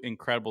two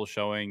incredible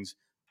showings.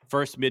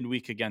 First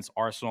midweek against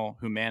Arsenal,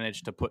 who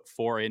managed to put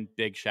 4 in.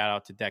 Big shout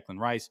out to Declan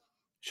Rice,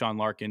 Sean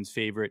Larkin's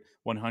favorite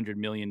 $100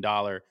 million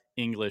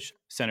English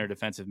center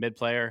defensive mid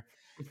player.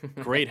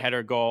 Great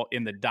header goal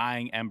in the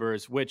dying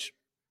embers, which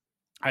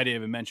I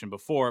didn't even mention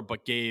before,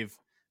 but gave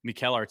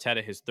Mikel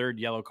Arteta his 3rd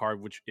yellow card,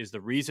 which is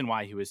the reason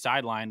why he was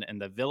sidelined in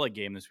the Villa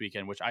game this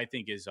weekend, which I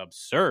think is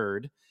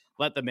absurd.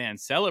 Let the man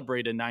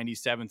celebrate a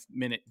 97th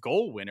minute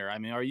goal winner. I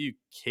mean, are you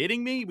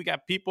kidding me? We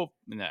got people.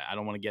 Nah, I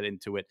don't want to get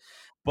into it.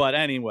 But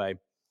anyway,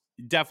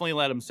 definitely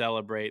let him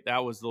celebrate.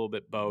 That was a little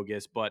bit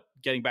bogus. But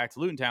getting back to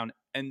Luton Town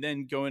and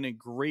then going a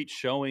great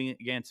showing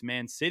against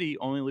Man City,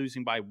 only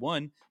losing by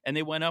 1, and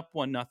they went up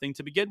 1-0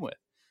 to begin with.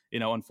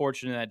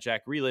 Unfortunate that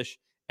Jack Grealish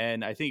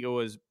and I think it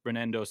was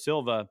Bernardo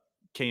Silva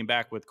came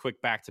back with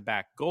quick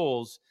back-to-back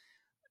goals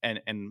and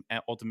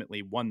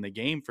ultimately won the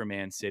game for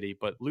Man City.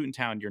 But Luton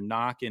Town, you're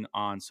knocking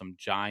on some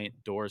giant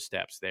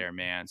doorsteps there,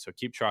 man. So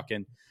keep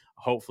trucking.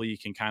 Hopefully you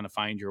can kind of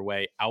find your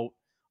way out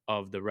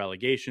of the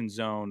relegation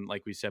zone.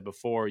 Like we said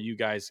before, you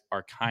guys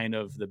are kind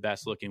of the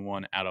best looking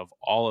one out of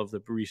all of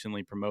the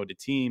recently promoted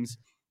teams.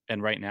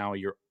 And right now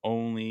you're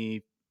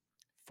only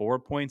 4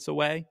 points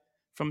away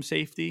from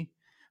safety,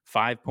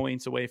 5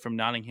 points away from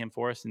Nottingham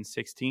Forest in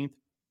 16th.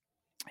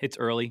 It's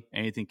early.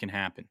 Anything can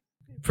happen.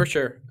 For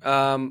sure.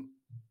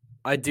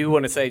 I do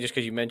want to say, just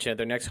because you mentioned it,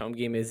 their next home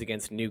game is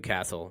against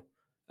Newcastle.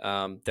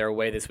 They're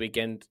away this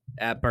weekend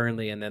at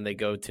Burnley, and then they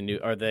go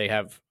to they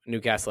have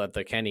Newcastle at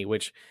the Kenny,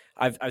 which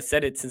I've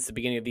said it since the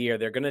beginning of the year.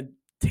 They're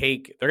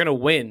gonna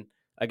win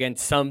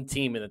against some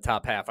team in the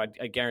top half. I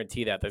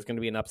guarantee that there's going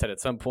to be an upset at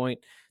some point.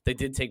 They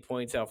did take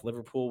points off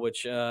Liverpool,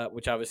 which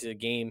obviously the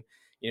game,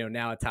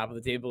 now at top of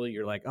the table,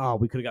 you're like, oh,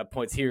 we could have got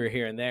points here,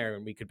 and there,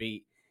 and we could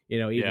be,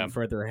 even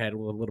further ahead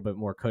with a little bit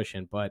more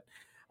cushion. But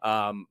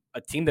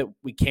a team that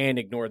we can't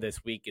ignore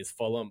this week is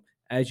Fulham.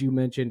 As you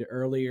mentioned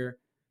earlier,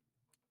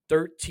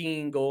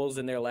 13 goals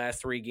in their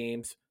last 3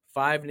 games,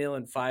 5-0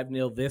 and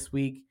 5-0 this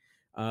week.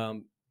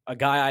 A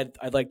guy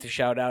I'd like to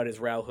shout out is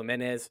Raul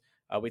Jimenez.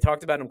 We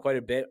talked about him quite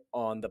a bit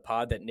on the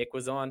pod that Nick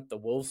was on, the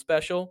Wolves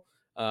special,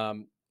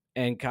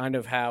 and kind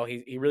of how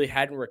he really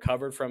hadn't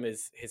recovered from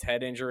his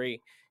head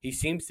injury. He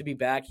seems to be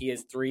back. He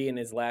has 3 in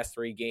his last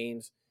 3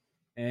 games.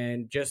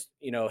 And just,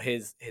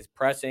 his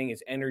pressing,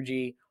 his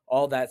energy,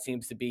 all that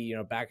seems to be,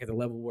 back at the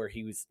level where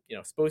he was,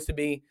 supposed to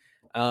be.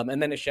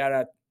 And then a shout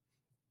out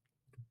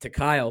to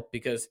Kyle,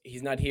 because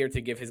he's not here to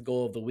give his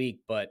goal of the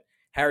week, but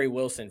Harry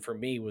Wilson, for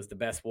me, was the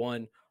best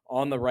one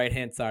on the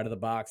right-hand side of the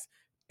box.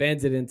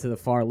 Bends it into the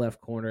far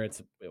left corner.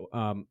 It's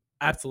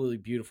absolutely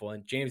beautiful.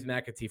 And James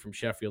McAtee from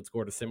Sheffield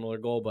scored a similar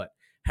goal, but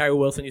Harry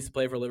Wilson used to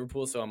play for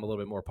Liverpool, so I'm a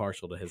little bit more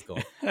partial to his goal.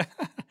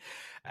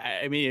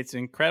 I mean, it's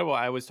incredible.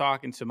 I was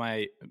talking to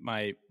my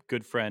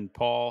good friend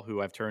Paul,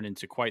 who I've turned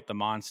into quite the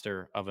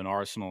monster of an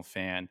Arsenal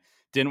fan.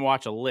 Didn't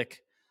watch a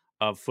lick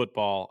of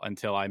football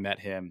until I met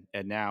him,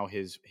 and now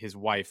his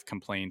wife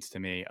complains to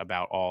me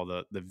about all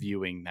the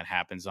viewing that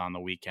happens on the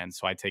weekend.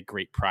 So I take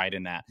great pride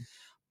in that.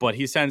 But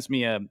he sends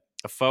me a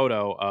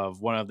photo of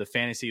one of the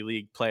fantasy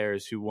league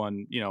players who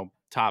won,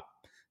 top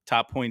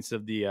points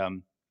of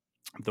the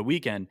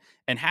weekend,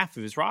 and half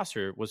of his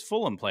roster was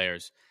Fulham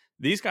players.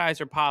 These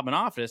guys are popping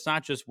off, and it's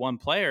not just one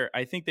player.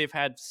 I think they've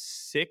had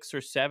 6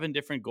 or 7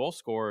 different goal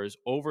scorers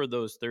over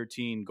those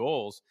 13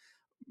 goals,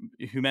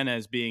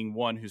 Jimenez being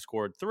one who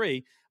scored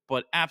 3,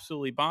 but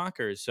absolutely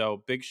bonkers.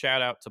 So big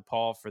shout out to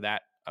Paul for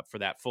that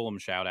Fulham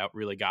shout out.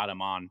 Really got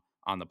him on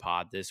the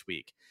pod this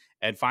week.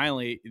 And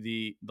finally,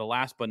 the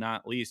last but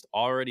not least,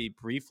 already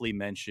briefly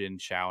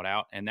mentioned shout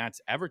out, and that's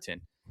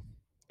Everton.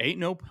 Ain't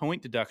no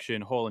point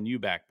deduction holding you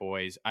back,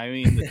 boys. I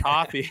mean,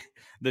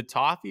 the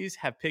Toffees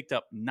have picked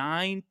up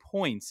 9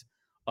 points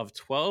of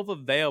 12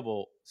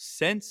 available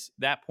since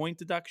that point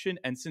deduction,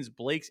 and since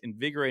Blake's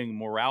invigorating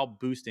morale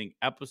boosting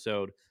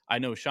episode. I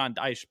know Sean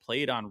Dyche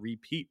played on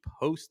repeat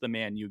post the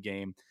Man U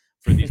game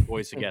for these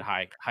boys to get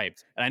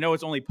hyped. And I know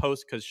it's only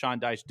post because Sean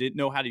Dyche didn't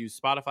know how to use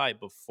Spotify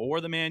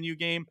before the Man U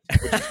game,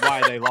 which is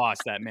why they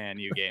lost that Man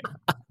U game.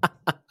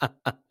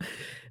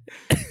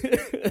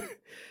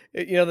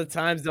 The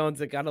time zones,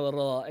 it got a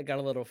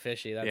little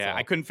fishy. That's all.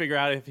 I couldn't figure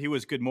out if he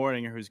was good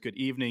morning or it was good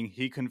evening.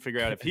 He couldn't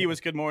figure out if he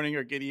was good morning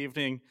or good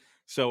evening.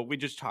 So we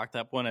just chalked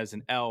that one as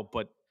an L.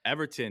 But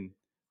Everton,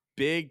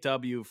 big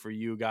W for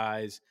you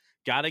guys.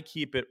 Got to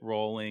keep it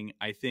rolling.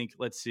 I think,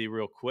 let's see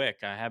real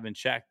quick. I haven't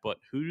checked, but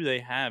who do they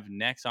have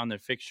next on their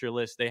fixture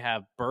list? They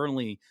have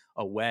Burnley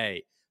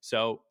away.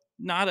 So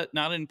not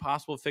an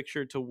impossible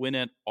fixture to win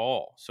at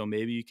all. So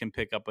maybe you can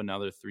pick up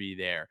another 3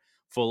 there.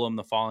 Fulham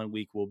the following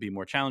week will be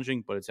more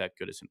challenging, but it's at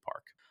Goodison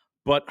Park.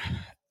 But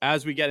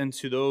as we get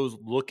into those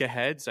look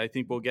aheads, I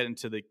think we'll get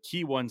into the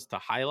key ones to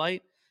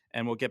highlight,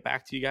 and we'll get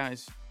back to you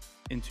guys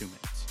in 2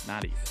 minutes.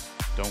 Not even.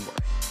 Don't worry.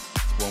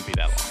 It won't be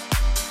that long.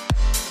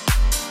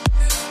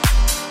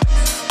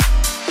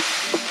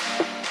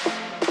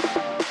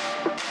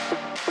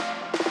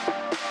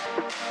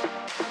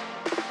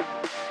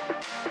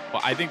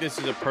 Well, I think this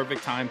is a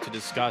perfect time to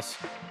discuss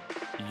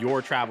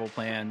your travel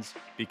plans,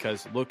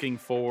 because looking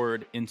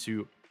forward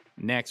into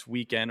next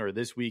weekend or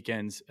this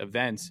weekend's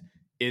events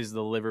is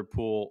the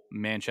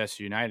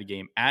Liverpool-Manchester United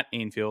game at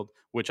Anfield,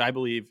 which I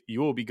believe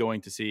you will be going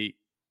to see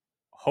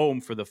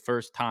home for the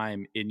first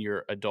time in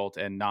your adult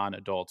and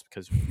non-adults,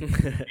 because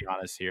to be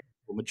honest here,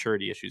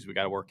 maturity issues we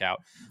got to work out,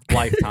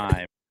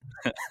 lifetime.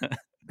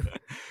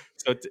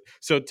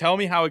 So tell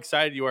me how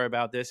excited you are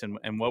about this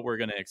and what we're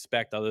going to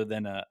expect other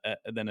than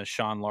a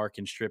Sean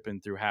Larkin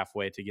stripping through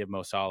halfway to give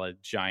Mo Salah a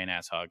giant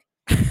ass hug.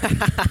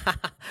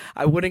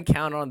 I wouldn't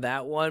count on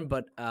that one,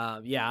 but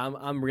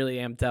I'm really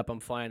amped up.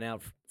 I'm flying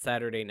out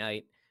Saturday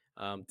night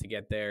to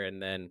get there,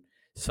 and then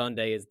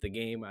Sunday is the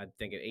game, I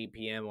think at 8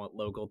 p.m.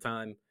 local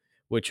time,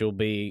 which will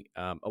be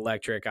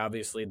electric.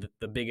 Obviously,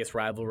 the biggest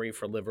rivalry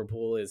for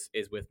Liverpool is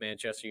with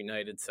Manchester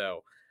United.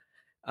 So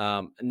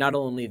not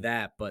only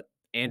that, but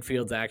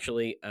Anfield's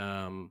actually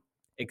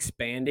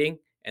expanding,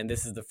 and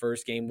this is the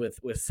first game with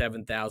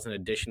 7,000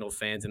 additional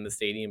fans in the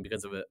stadium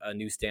because of a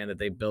new stand that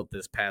they built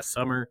this past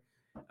summer,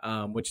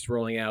 which is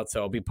rolling out. So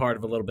I'll be part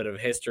of a little bit of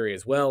history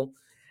as well,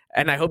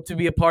 and I hope to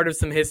be a part of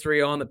some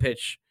history on the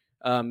pitch.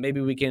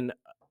 Maybe we can,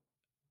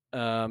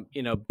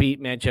 beat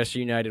Manchester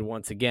United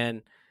once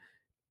again,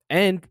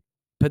 and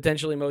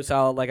potentially Mo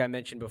Salah, like I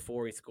mentioned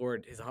before, he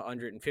scored his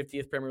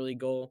 150th Premier League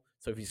goal.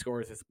 So if he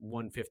scores his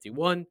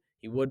 151,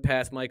 he would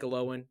pass Michael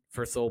Owen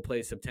for sole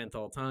place of 10th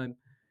all time.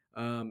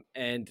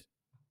 And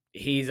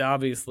he's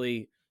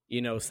obviously,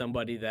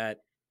 somebody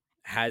that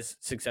has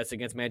success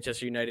against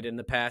Manchester United in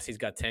the past. He's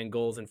got 10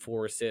 goals and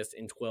 4 assists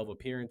in 12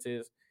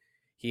 appearances.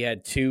 He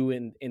had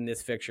 2 in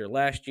this fixture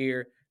last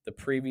year. The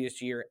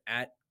previous year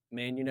at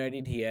Man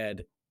United, he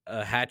had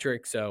a hat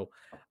trick. So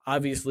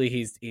obviously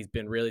he's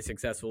been really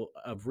successful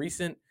of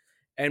recent,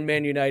 and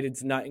Man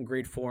United's not in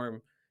great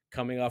form,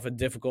 coming off a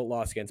difficult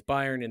loss against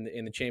Bayern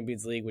in the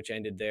Champions League, which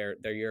ended their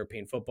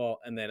European football,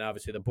 and then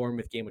obviously the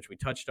Bournemouth game, which we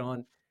touched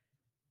on.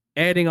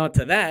 Adding on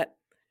to that,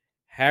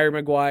 Harry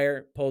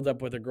Maguire pulled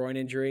up with a groin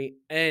injury,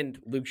 and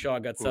Luke Shaw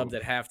got subbed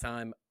at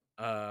halftime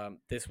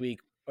this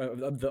week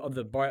of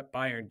the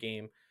Bayern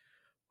game.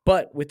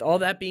 But with all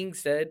that being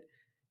said,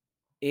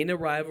 in a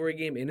rivalry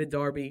game, in a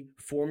derby,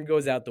 form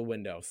goes out the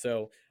window.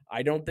 So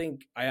I don't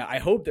think – I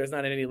hope there's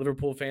not any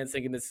Liverpool fans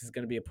thinking this is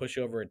going to be a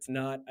pushover. It's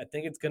not. I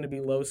think it's going to be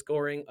low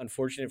scoring.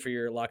 Unfortunate for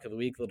your lock of the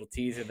week, little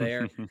teaser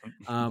there.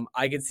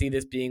 I could see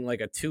this being like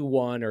a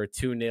 2-1 or a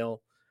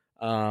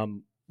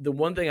 2-0. The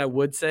one thing I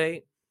would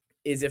say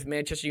is if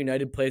Manchester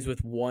United plays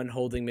with one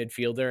holding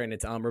midfielder and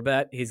it's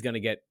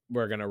Amrabat,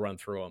 we're going to run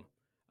through him.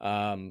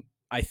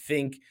 I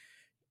think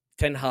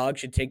Ten Hag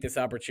should take this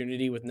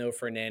opportunity with no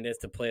Fernandes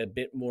to play a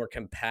bit more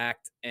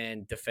compact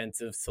and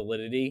defensive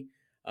solidity.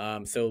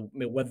 So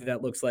whether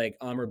that looks like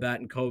Amrabat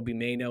and Kobe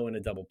Mainoo in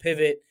a double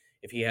pivot,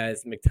 if he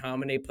has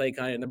McTominay play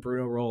kind of in the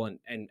Bruno role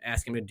and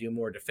ask him to do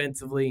more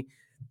defensively,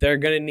 they're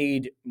going to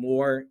need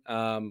more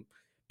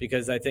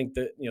because I think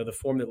that the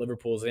form that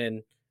Liverpool's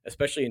in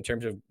especially in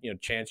terms of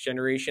chance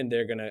generation.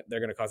 They're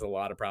gonna cause a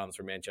lot of problems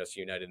for Manchester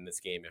United in this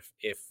game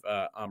if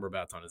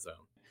Amrabat's on his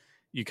own.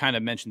 You kind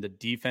of mentioned the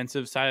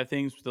defensive side of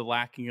things with the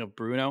lacking of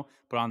Bruno,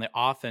 but on the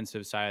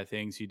offensive side of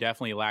things, you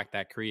definitely lack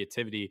that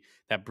creativity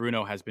that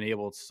Bruno has been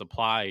able to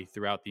supply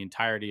throughout the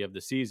entirety of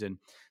the season.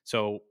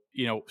 So,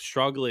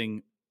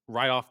 struggling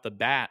right off the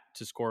bat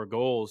to score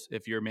goals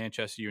if you're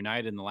Manchester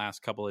United in the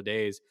last couple of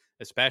days,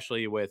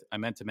 especially with, I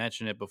meant to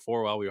mention it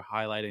before while we were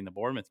highlighting the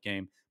Bournemouth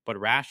game, but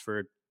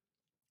Rashford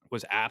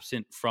was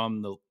absent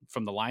from the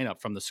lineup,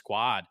 from the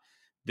squad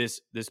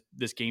this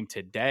game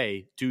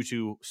today due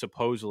to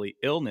supposedly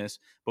illness,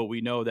 but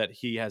we know that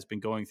he has been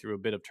going through a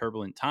bit of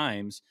turbulent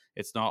times.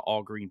 It's not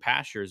all green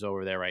pastures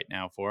over there right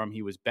now for him.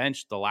 He was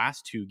benched the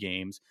last 2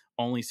 games,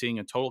 only seeing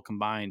a total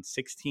combined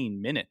 16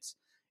 minutes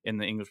in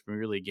the English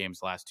Premier League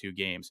games, the last 2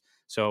 games.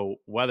 So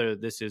whether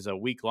this is a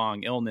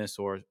week-long illness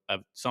or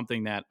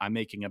something that I'm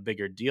making a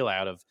bigger deal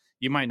out of,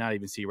 you might not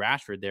even see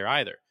Rashford there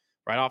either.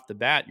 Right off the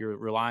bat, you're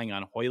relying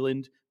on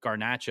Højlund,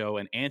 Garnacho,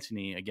 and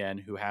Antony again,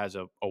 who has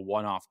a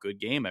one-off good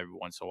game every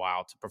once in a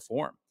while to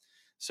perform.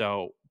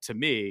 So to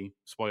me,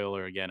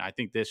 spoiler again, I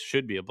think this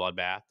should be a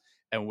bloodbath.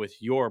 And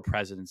with your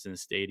presence in the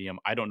stadium,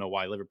 I don't know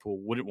why Liverpool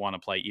wouldn't want to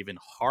play even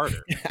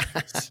harder.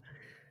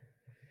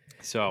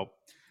 So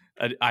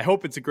I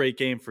hope it's a great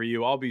game for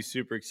you. I'll be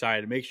super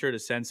excited. Make sure to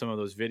send some of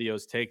those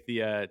videos. Take the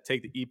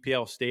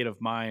EPL State of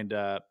Mind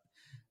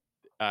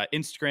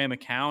Instagram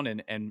account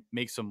and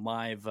make some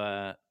live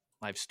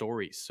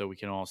stories so we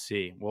can all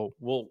see.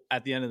 We'll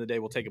at the end of the day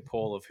we'll take a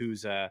poll of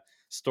whose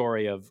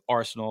story of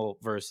Arsenal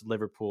versus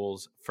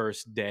Liverpool's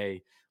first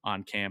day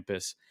on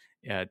campus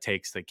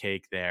takes the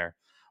cake there.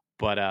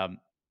 But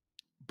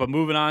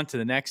moving on to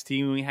the next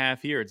team we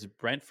have here, it's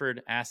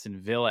Brentford Aston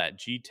Villa at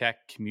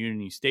G-Tech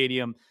Community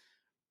Stadium.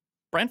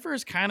 Brentford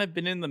has kind of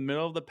been in the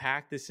middle of the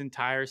pack this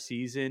entire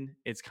season.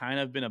 It's kind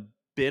of been a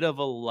bit of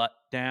a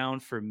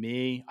letdown for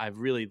me. I've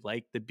really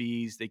liked the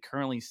Bees. They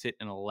currently sit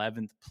in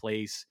 11th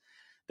place.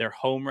 Their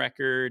home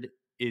record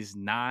is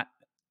not,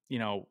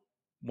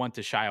 one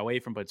to shy away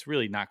from, but it's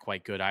really not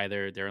quite good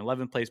either. They're in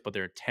 11th place, but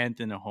they're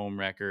 10th in the home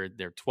record.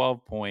 They're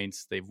 12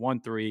 points. They've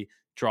won 3,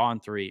 drawn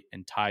 3,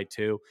 and tied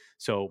 2.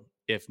 So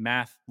if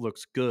math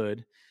looks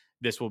good,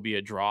 this will be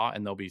a draw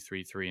and they'll be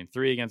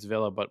 3-3-3 against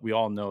Villa. But we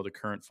all know the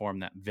current form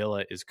that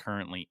Villa is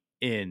currently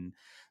in.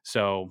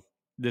 So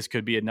this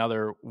could be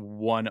another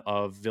one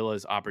of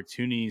Villa's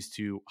opportunities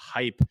to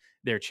hype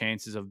their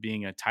chances of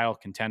being a title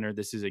contender.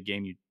 This is a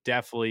game you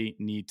definitely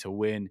need to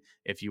win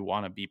if you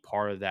want to be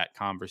part of that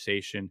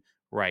conversation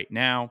right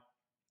now.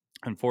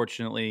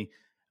 Unfortunately,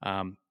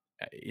 I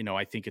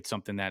think it's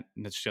something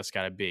that's just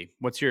got to be.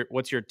 What's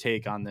your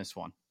take on this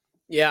one?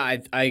 Yeah,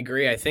 I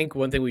agree. I think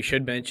one thing we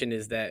should mention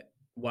is that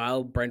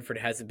while Brentford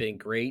hasn't been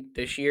great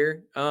this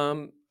year,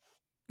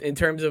 in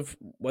terms of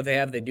what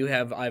they do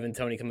have Ivan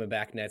Toney coming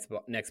back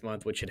next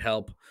month, which should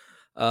help.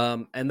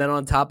 And then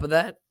on top of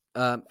that,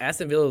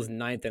 Aston Villa is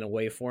 9th in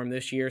away form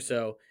this year.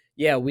 So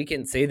yeah, we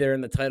can say they're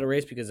in the title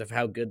race because of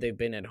how good they've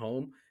been at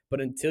home.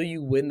 But until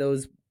you win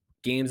those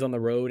games on the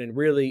road, and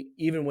really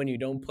even when you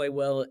don't play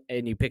well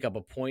and you pick up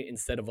a point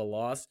instead of a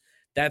loss,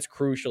 that's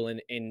crucial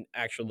in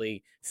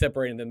actually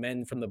separating the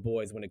men from the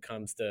boys when it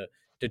comes to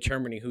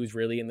determining who's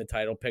really in the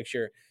title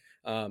picture.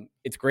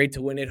 It's great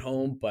to win at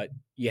home, but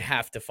you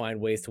have to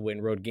find ways to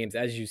win road games.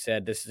 As you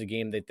said, this is a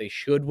game that they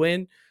should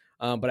win,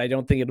 but I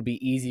don't think it'll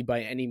be easy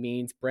by any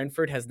means.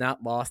 Brentford has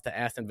not lost to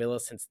Aston Villa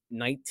since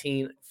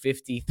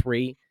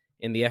 1953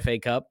 in the FA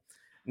Cup.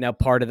 Now,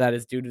 part of that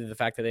is due to the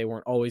fact that they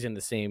weren't always in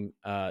the same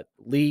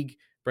league.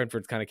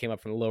 Brentford kind of came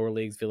up from the lower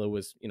leagues. Villa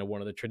was,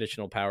 one of the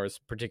traditional powers,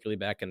 particularly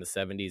back in the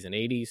 70s and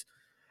 80s.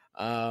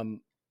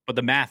 But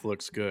the math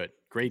looks good.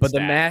 Great but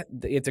stat. the math,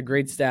 it's a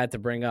great stat to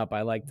bring up.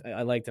 I like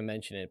to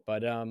mention it.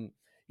 But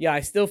yeah, I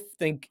still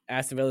think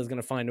Aston Villa is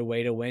going to find a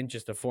way to win,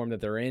 just the form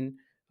that they're in.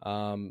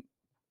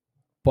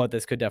 But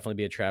this could definitely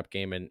be a trap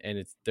game,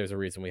 and there's a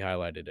reason we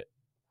highlighted it.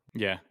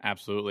 Yeah,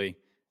 absolutely.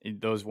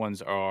 Those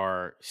ones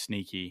are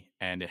sneaky,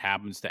 and it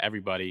happens to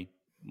everybody.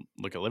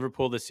 Look at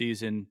Liverpool this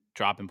season,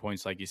 dropping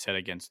points, like you said,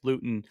 against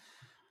Luton.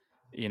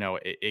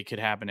 It could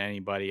happen to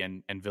anybody,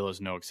 and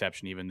Villa's no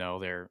exception, even though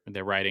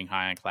they're riding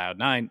high on cloud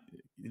 9.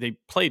 They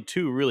played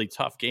 2 really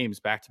tough games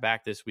back to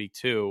back this week,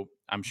 too.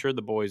 I'm sure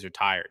the boys are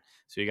tired.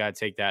 So you got to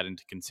take that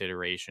into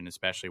consideration,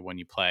 especially when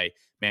you play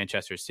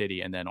Manchester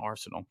City and then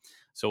Arsenal.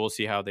 So we'll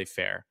see how they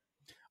fare.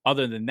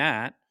 Other than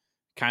that,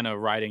 kind of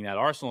riding that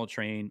Arsenal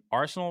train,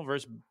 Arsenal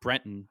versus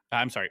Brighton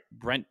at the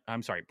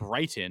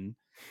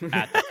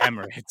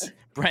Emirates.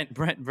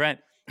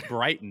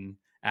 Brighton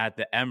at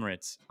the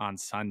Emirates on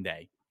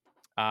Sunday.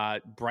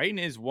 Brighton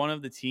is one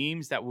of the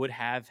teams that would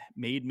have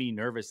made me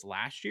nervous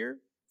last year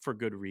for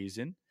good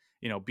reason.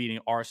 Beating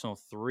Arsenal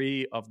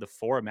 3 of the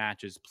 4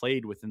 matches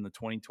played within the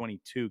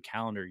 2022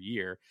 calendar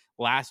year.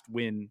 Last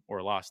loss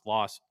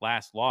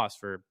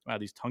for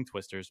these tongue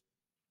twisters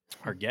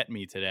are getting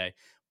me today.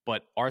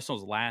 But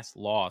Arsenal's last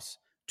loss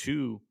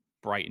to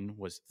Brighton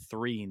was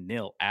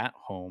 3-0 at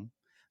home.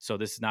 So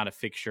this is not a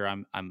fixture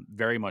I'm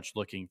very much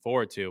looking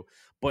forward to.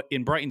 But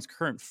in Brighton's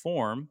current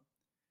form,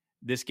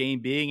 this game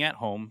being at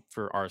home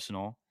for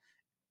Arsenal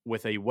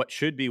with a what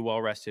should be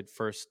well-rested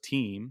first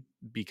team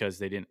because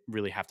they didn't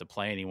really have to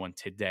play anyone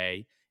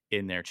today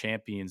in their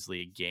Champions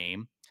League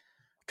game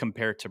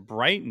compared to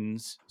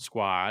Brighton's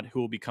squad, who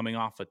will be coming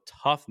off a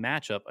tough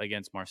matchup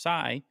against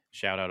Marseille.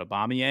 Shout out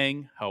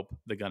Aubameyang. Help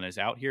the Gunners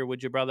out here,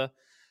 would you, brother?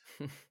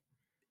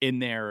 In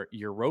their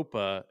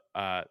Europa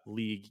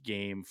League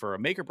game for a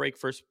make or break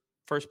first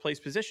place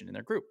position in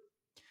their group.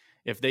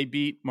 If they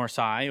beat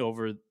Marseille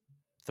over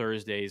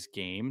Thursday's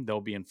game, they'll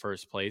be in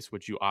first place,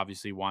 which you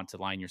obviously want to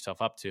line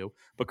yourself up to.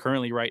 But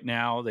currently, right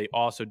now, they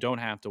also don't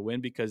have to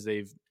win because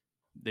they've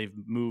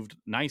moved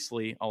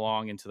nicely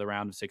along into the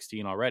round of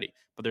 16 already.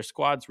 But their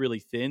squad's really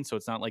thin, so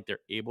it's not like they're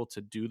able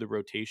to do the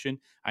rotation.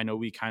 I know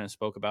we kind of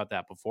spoke about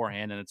that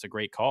beforehand, and it's a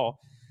great call.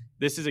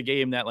 This is a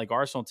game that, like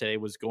Arsenal today,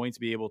 was going to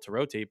be able to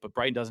rotate, but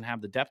Brighton doesn't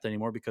have the depth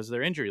anymore because of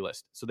their injury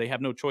list. So they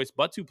have no choice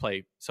but to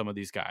play some of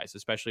these guys,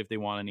 especially if they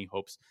want any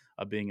hopes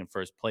of being in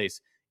first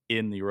place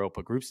in the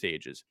Europa group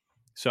stages.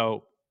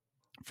 So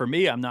for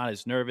me, I'm not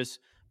as nervous,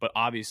 but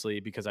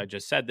obviously, because I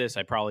just said this,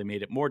 I probably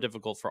made it more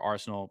difficult for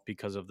Arsenal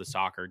because of the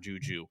soccer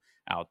juju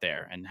out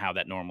there and how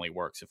that normally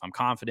works. If I'm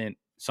confident,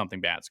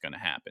 something bad's going to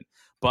happen.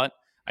 But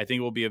I think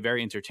it will be a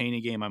very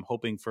entertaining game. I'm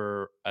hoping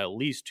for at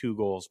least 2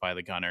 goals by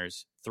the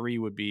Gunners. 3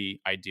 would be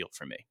ideal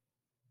for me.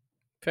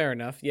 Fair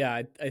enough.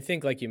 Yeah, I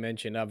think like you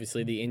mentioned,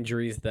 obviously the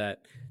injuries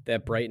that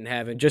Brighton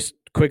have, and just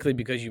quickly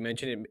because you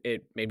mentioned it,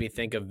 it made me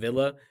think of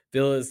Villa.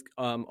 Villa's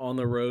on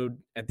the road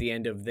at the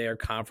end of their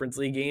Conference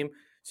League game,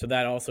 so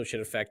that also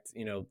should affect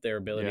their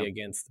ability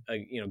against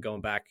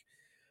going back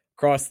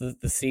across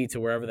the sea to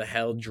wherever the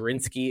hell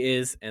Drinsky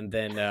is, and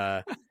then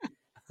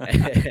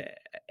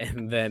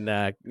and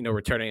then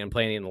returning and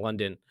playing in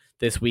London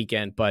this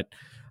weekend. But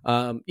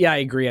yeah, I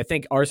agree. I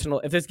think Arsenal,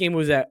 if this game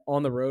was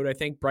on the road, I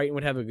think Brighton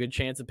would have a good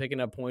chance of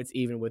picking up points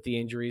even with the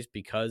injuries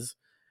because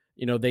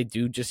they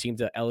do just seem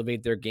to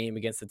elevate their game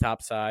against the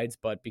top sides.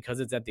 But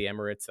because it's at the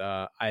Emirates,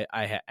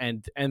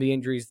 and the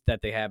injuries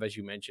that they have, as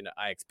you mentioned,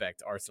 I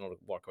expect Arsenal to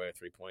walk away with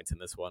 3 points in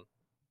this one.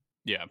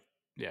 Yeah,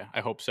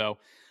 I hope so.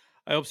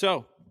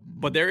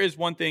 But there is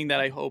one thing that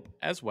I hope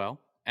as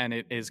well, and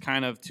it is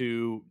kind of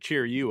to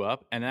cheer you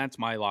up, and that's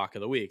my lock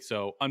of the week.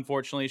 So,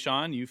 unfortunately,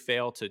 Sean, you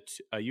fall to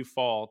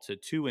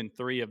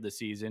 2-3 of the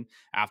season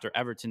after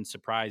Everton's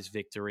surprise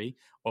victory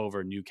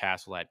over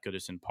Newcastle at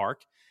Goodison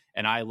Park,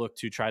 and I look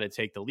to try to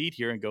take the lead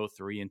here and go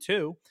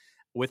 3-2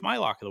 with my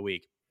lock of the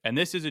week. And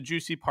this is a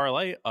juicy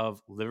parlay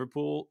of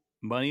Liverpool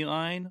money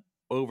line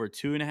over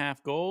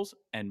 2.5 goals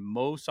and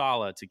Mo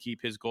Salah to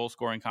keep his goal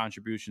scoring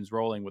contributions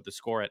rolling with the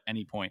score at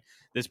any point.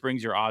 This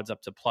brings your odds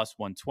up to plus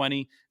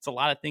 120. It's a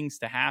lot of things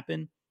to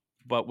happen,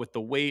 but with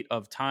the weight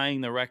of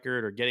tying the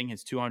record or getting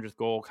his 200th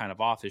goal kind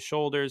of off his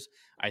shoulders,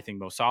 I think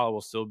Mo Salah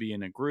will still be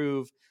in a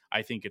groove.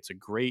 I think it's a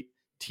great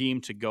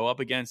team to go up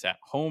against at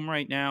home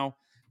right now.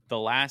 The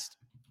last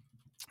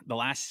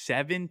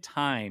 7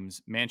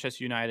 times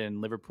Manchester United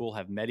and Liverpool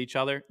have met each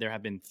other, there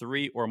have been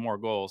 3 or more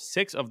goals.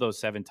 6 of those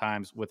 7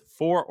 times with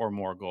 4 or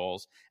more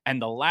goals.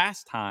 And the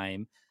last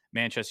time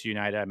Manchester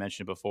United, I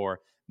mentioned it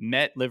before,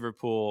 met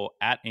Liverpool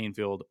at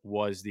Anfield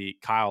was the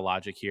Kyle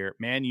logic here.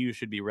 Man U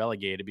should be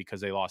relegated because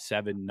they lost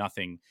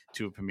 7-0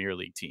 to a Premier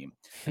League team,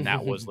 and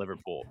that was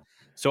Liverpool.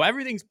 So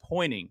everything's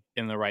pointing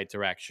in the right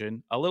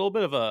direction. A little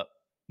bit of a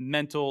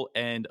mental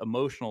and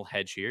emotional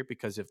hedge here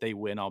because if they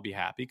win, I'll be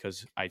happy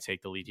because I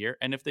take the lead here.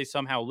 And if they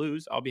somehow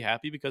lose, I'll be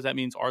happy because that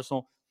means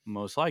Arsenal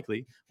most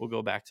likely will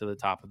go back to the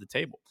top of the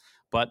table.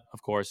 But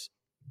of course,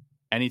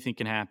 anything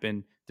can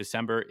happen.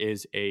 December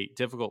is a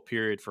difficult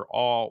period for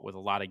all with a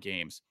lot of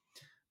games.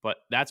 But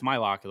that's my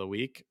lock of the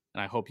week,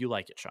 and I hope you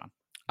like it, Sean.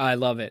 I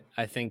love it.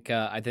 I think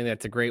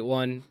that's a great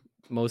one.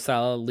 Mo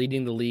Salah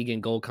leading the league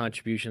in goal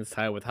contributions,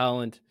 tied with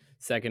Haaland.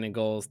 Second in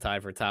goals,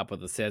 tied for top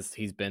with assists.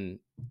 He's been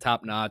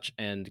top notch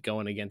and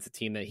going against a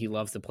team that he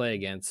loves to play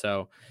against.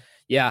 So,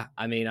 yeah,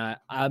 I mean,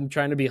 I'm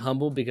trying to be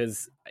humble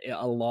because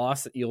a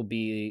loss, you'll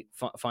be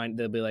fine.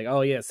 They'll be like,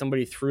 oh yeah,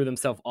 somebody threw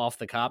themselves off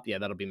the cop. Yeah,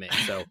 that'll be me.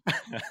 So.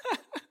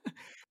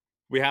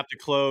 We have to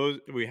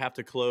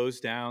close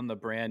down the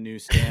brand new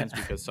stands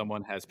because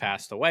someone has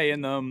passed away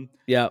in them.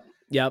 Yep.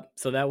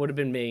 So that would have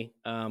been me.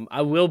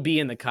 I will be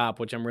in the cop,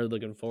 which I'm really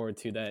looking forward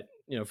to. That,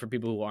 for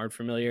people who aren't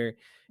familiar,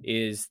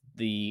 is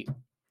the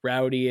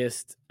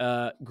rowdiest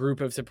group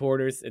of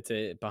supporters. It's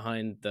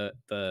behind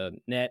the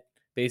net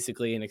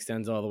basically and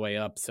extends all the way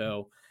up.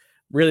 So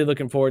really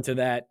looking forward to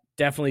that.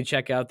 Definitely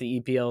check out the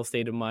EPL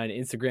State of Mind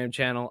Instagram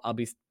channel. I'll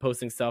be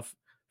posting stuff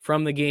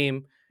from the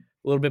game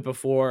a little bit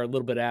before, a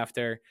little bit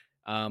after.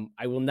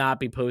 I will not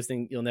be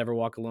posting You'll Never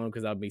Walk Alone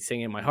because I'll be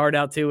singing my heart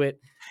out to it.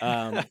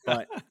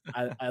 But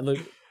I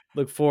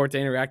look forward to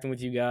interacting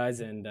with you guys.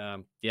 And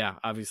yeah,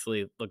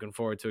 obviously looking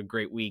forward to a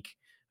great week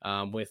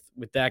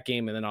with that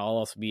game. And then I'll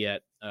also be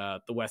at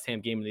the West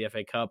Ham game of the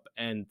FA Cup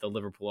and the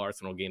Liverpool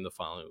Arsenal game the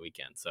following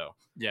weekend. So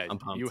yeah, I'm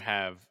pumped.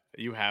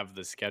 You have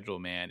the schedule,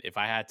 man. If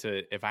I had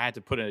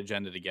to put an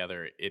agenda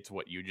together, it's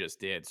what you just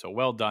did. So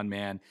well done,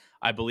 man.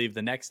 I believe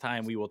the next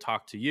time we will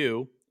talk to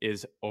you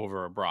is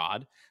over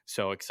abroad.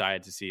 So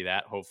excited to see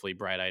that. Hopefully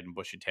bright-eyed and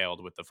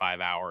bushy-tailed with the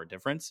 5-hour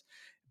difference.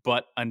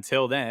 But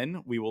until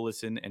then, we will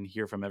listen and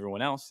hear from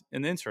everyone else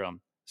in the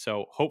interim.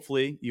 So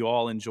hopefully you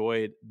all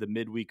enjoyed the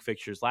midweek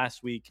fixtures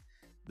last week,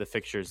 the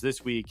fixtures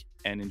this week,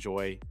 and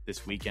enjoy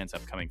this weekend's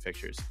upcoming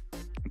fixtures.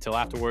 Until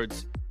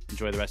afterwards,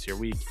 enjoy the rest of your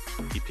week.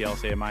 EPL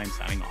State of Mind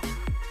signing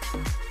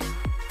off.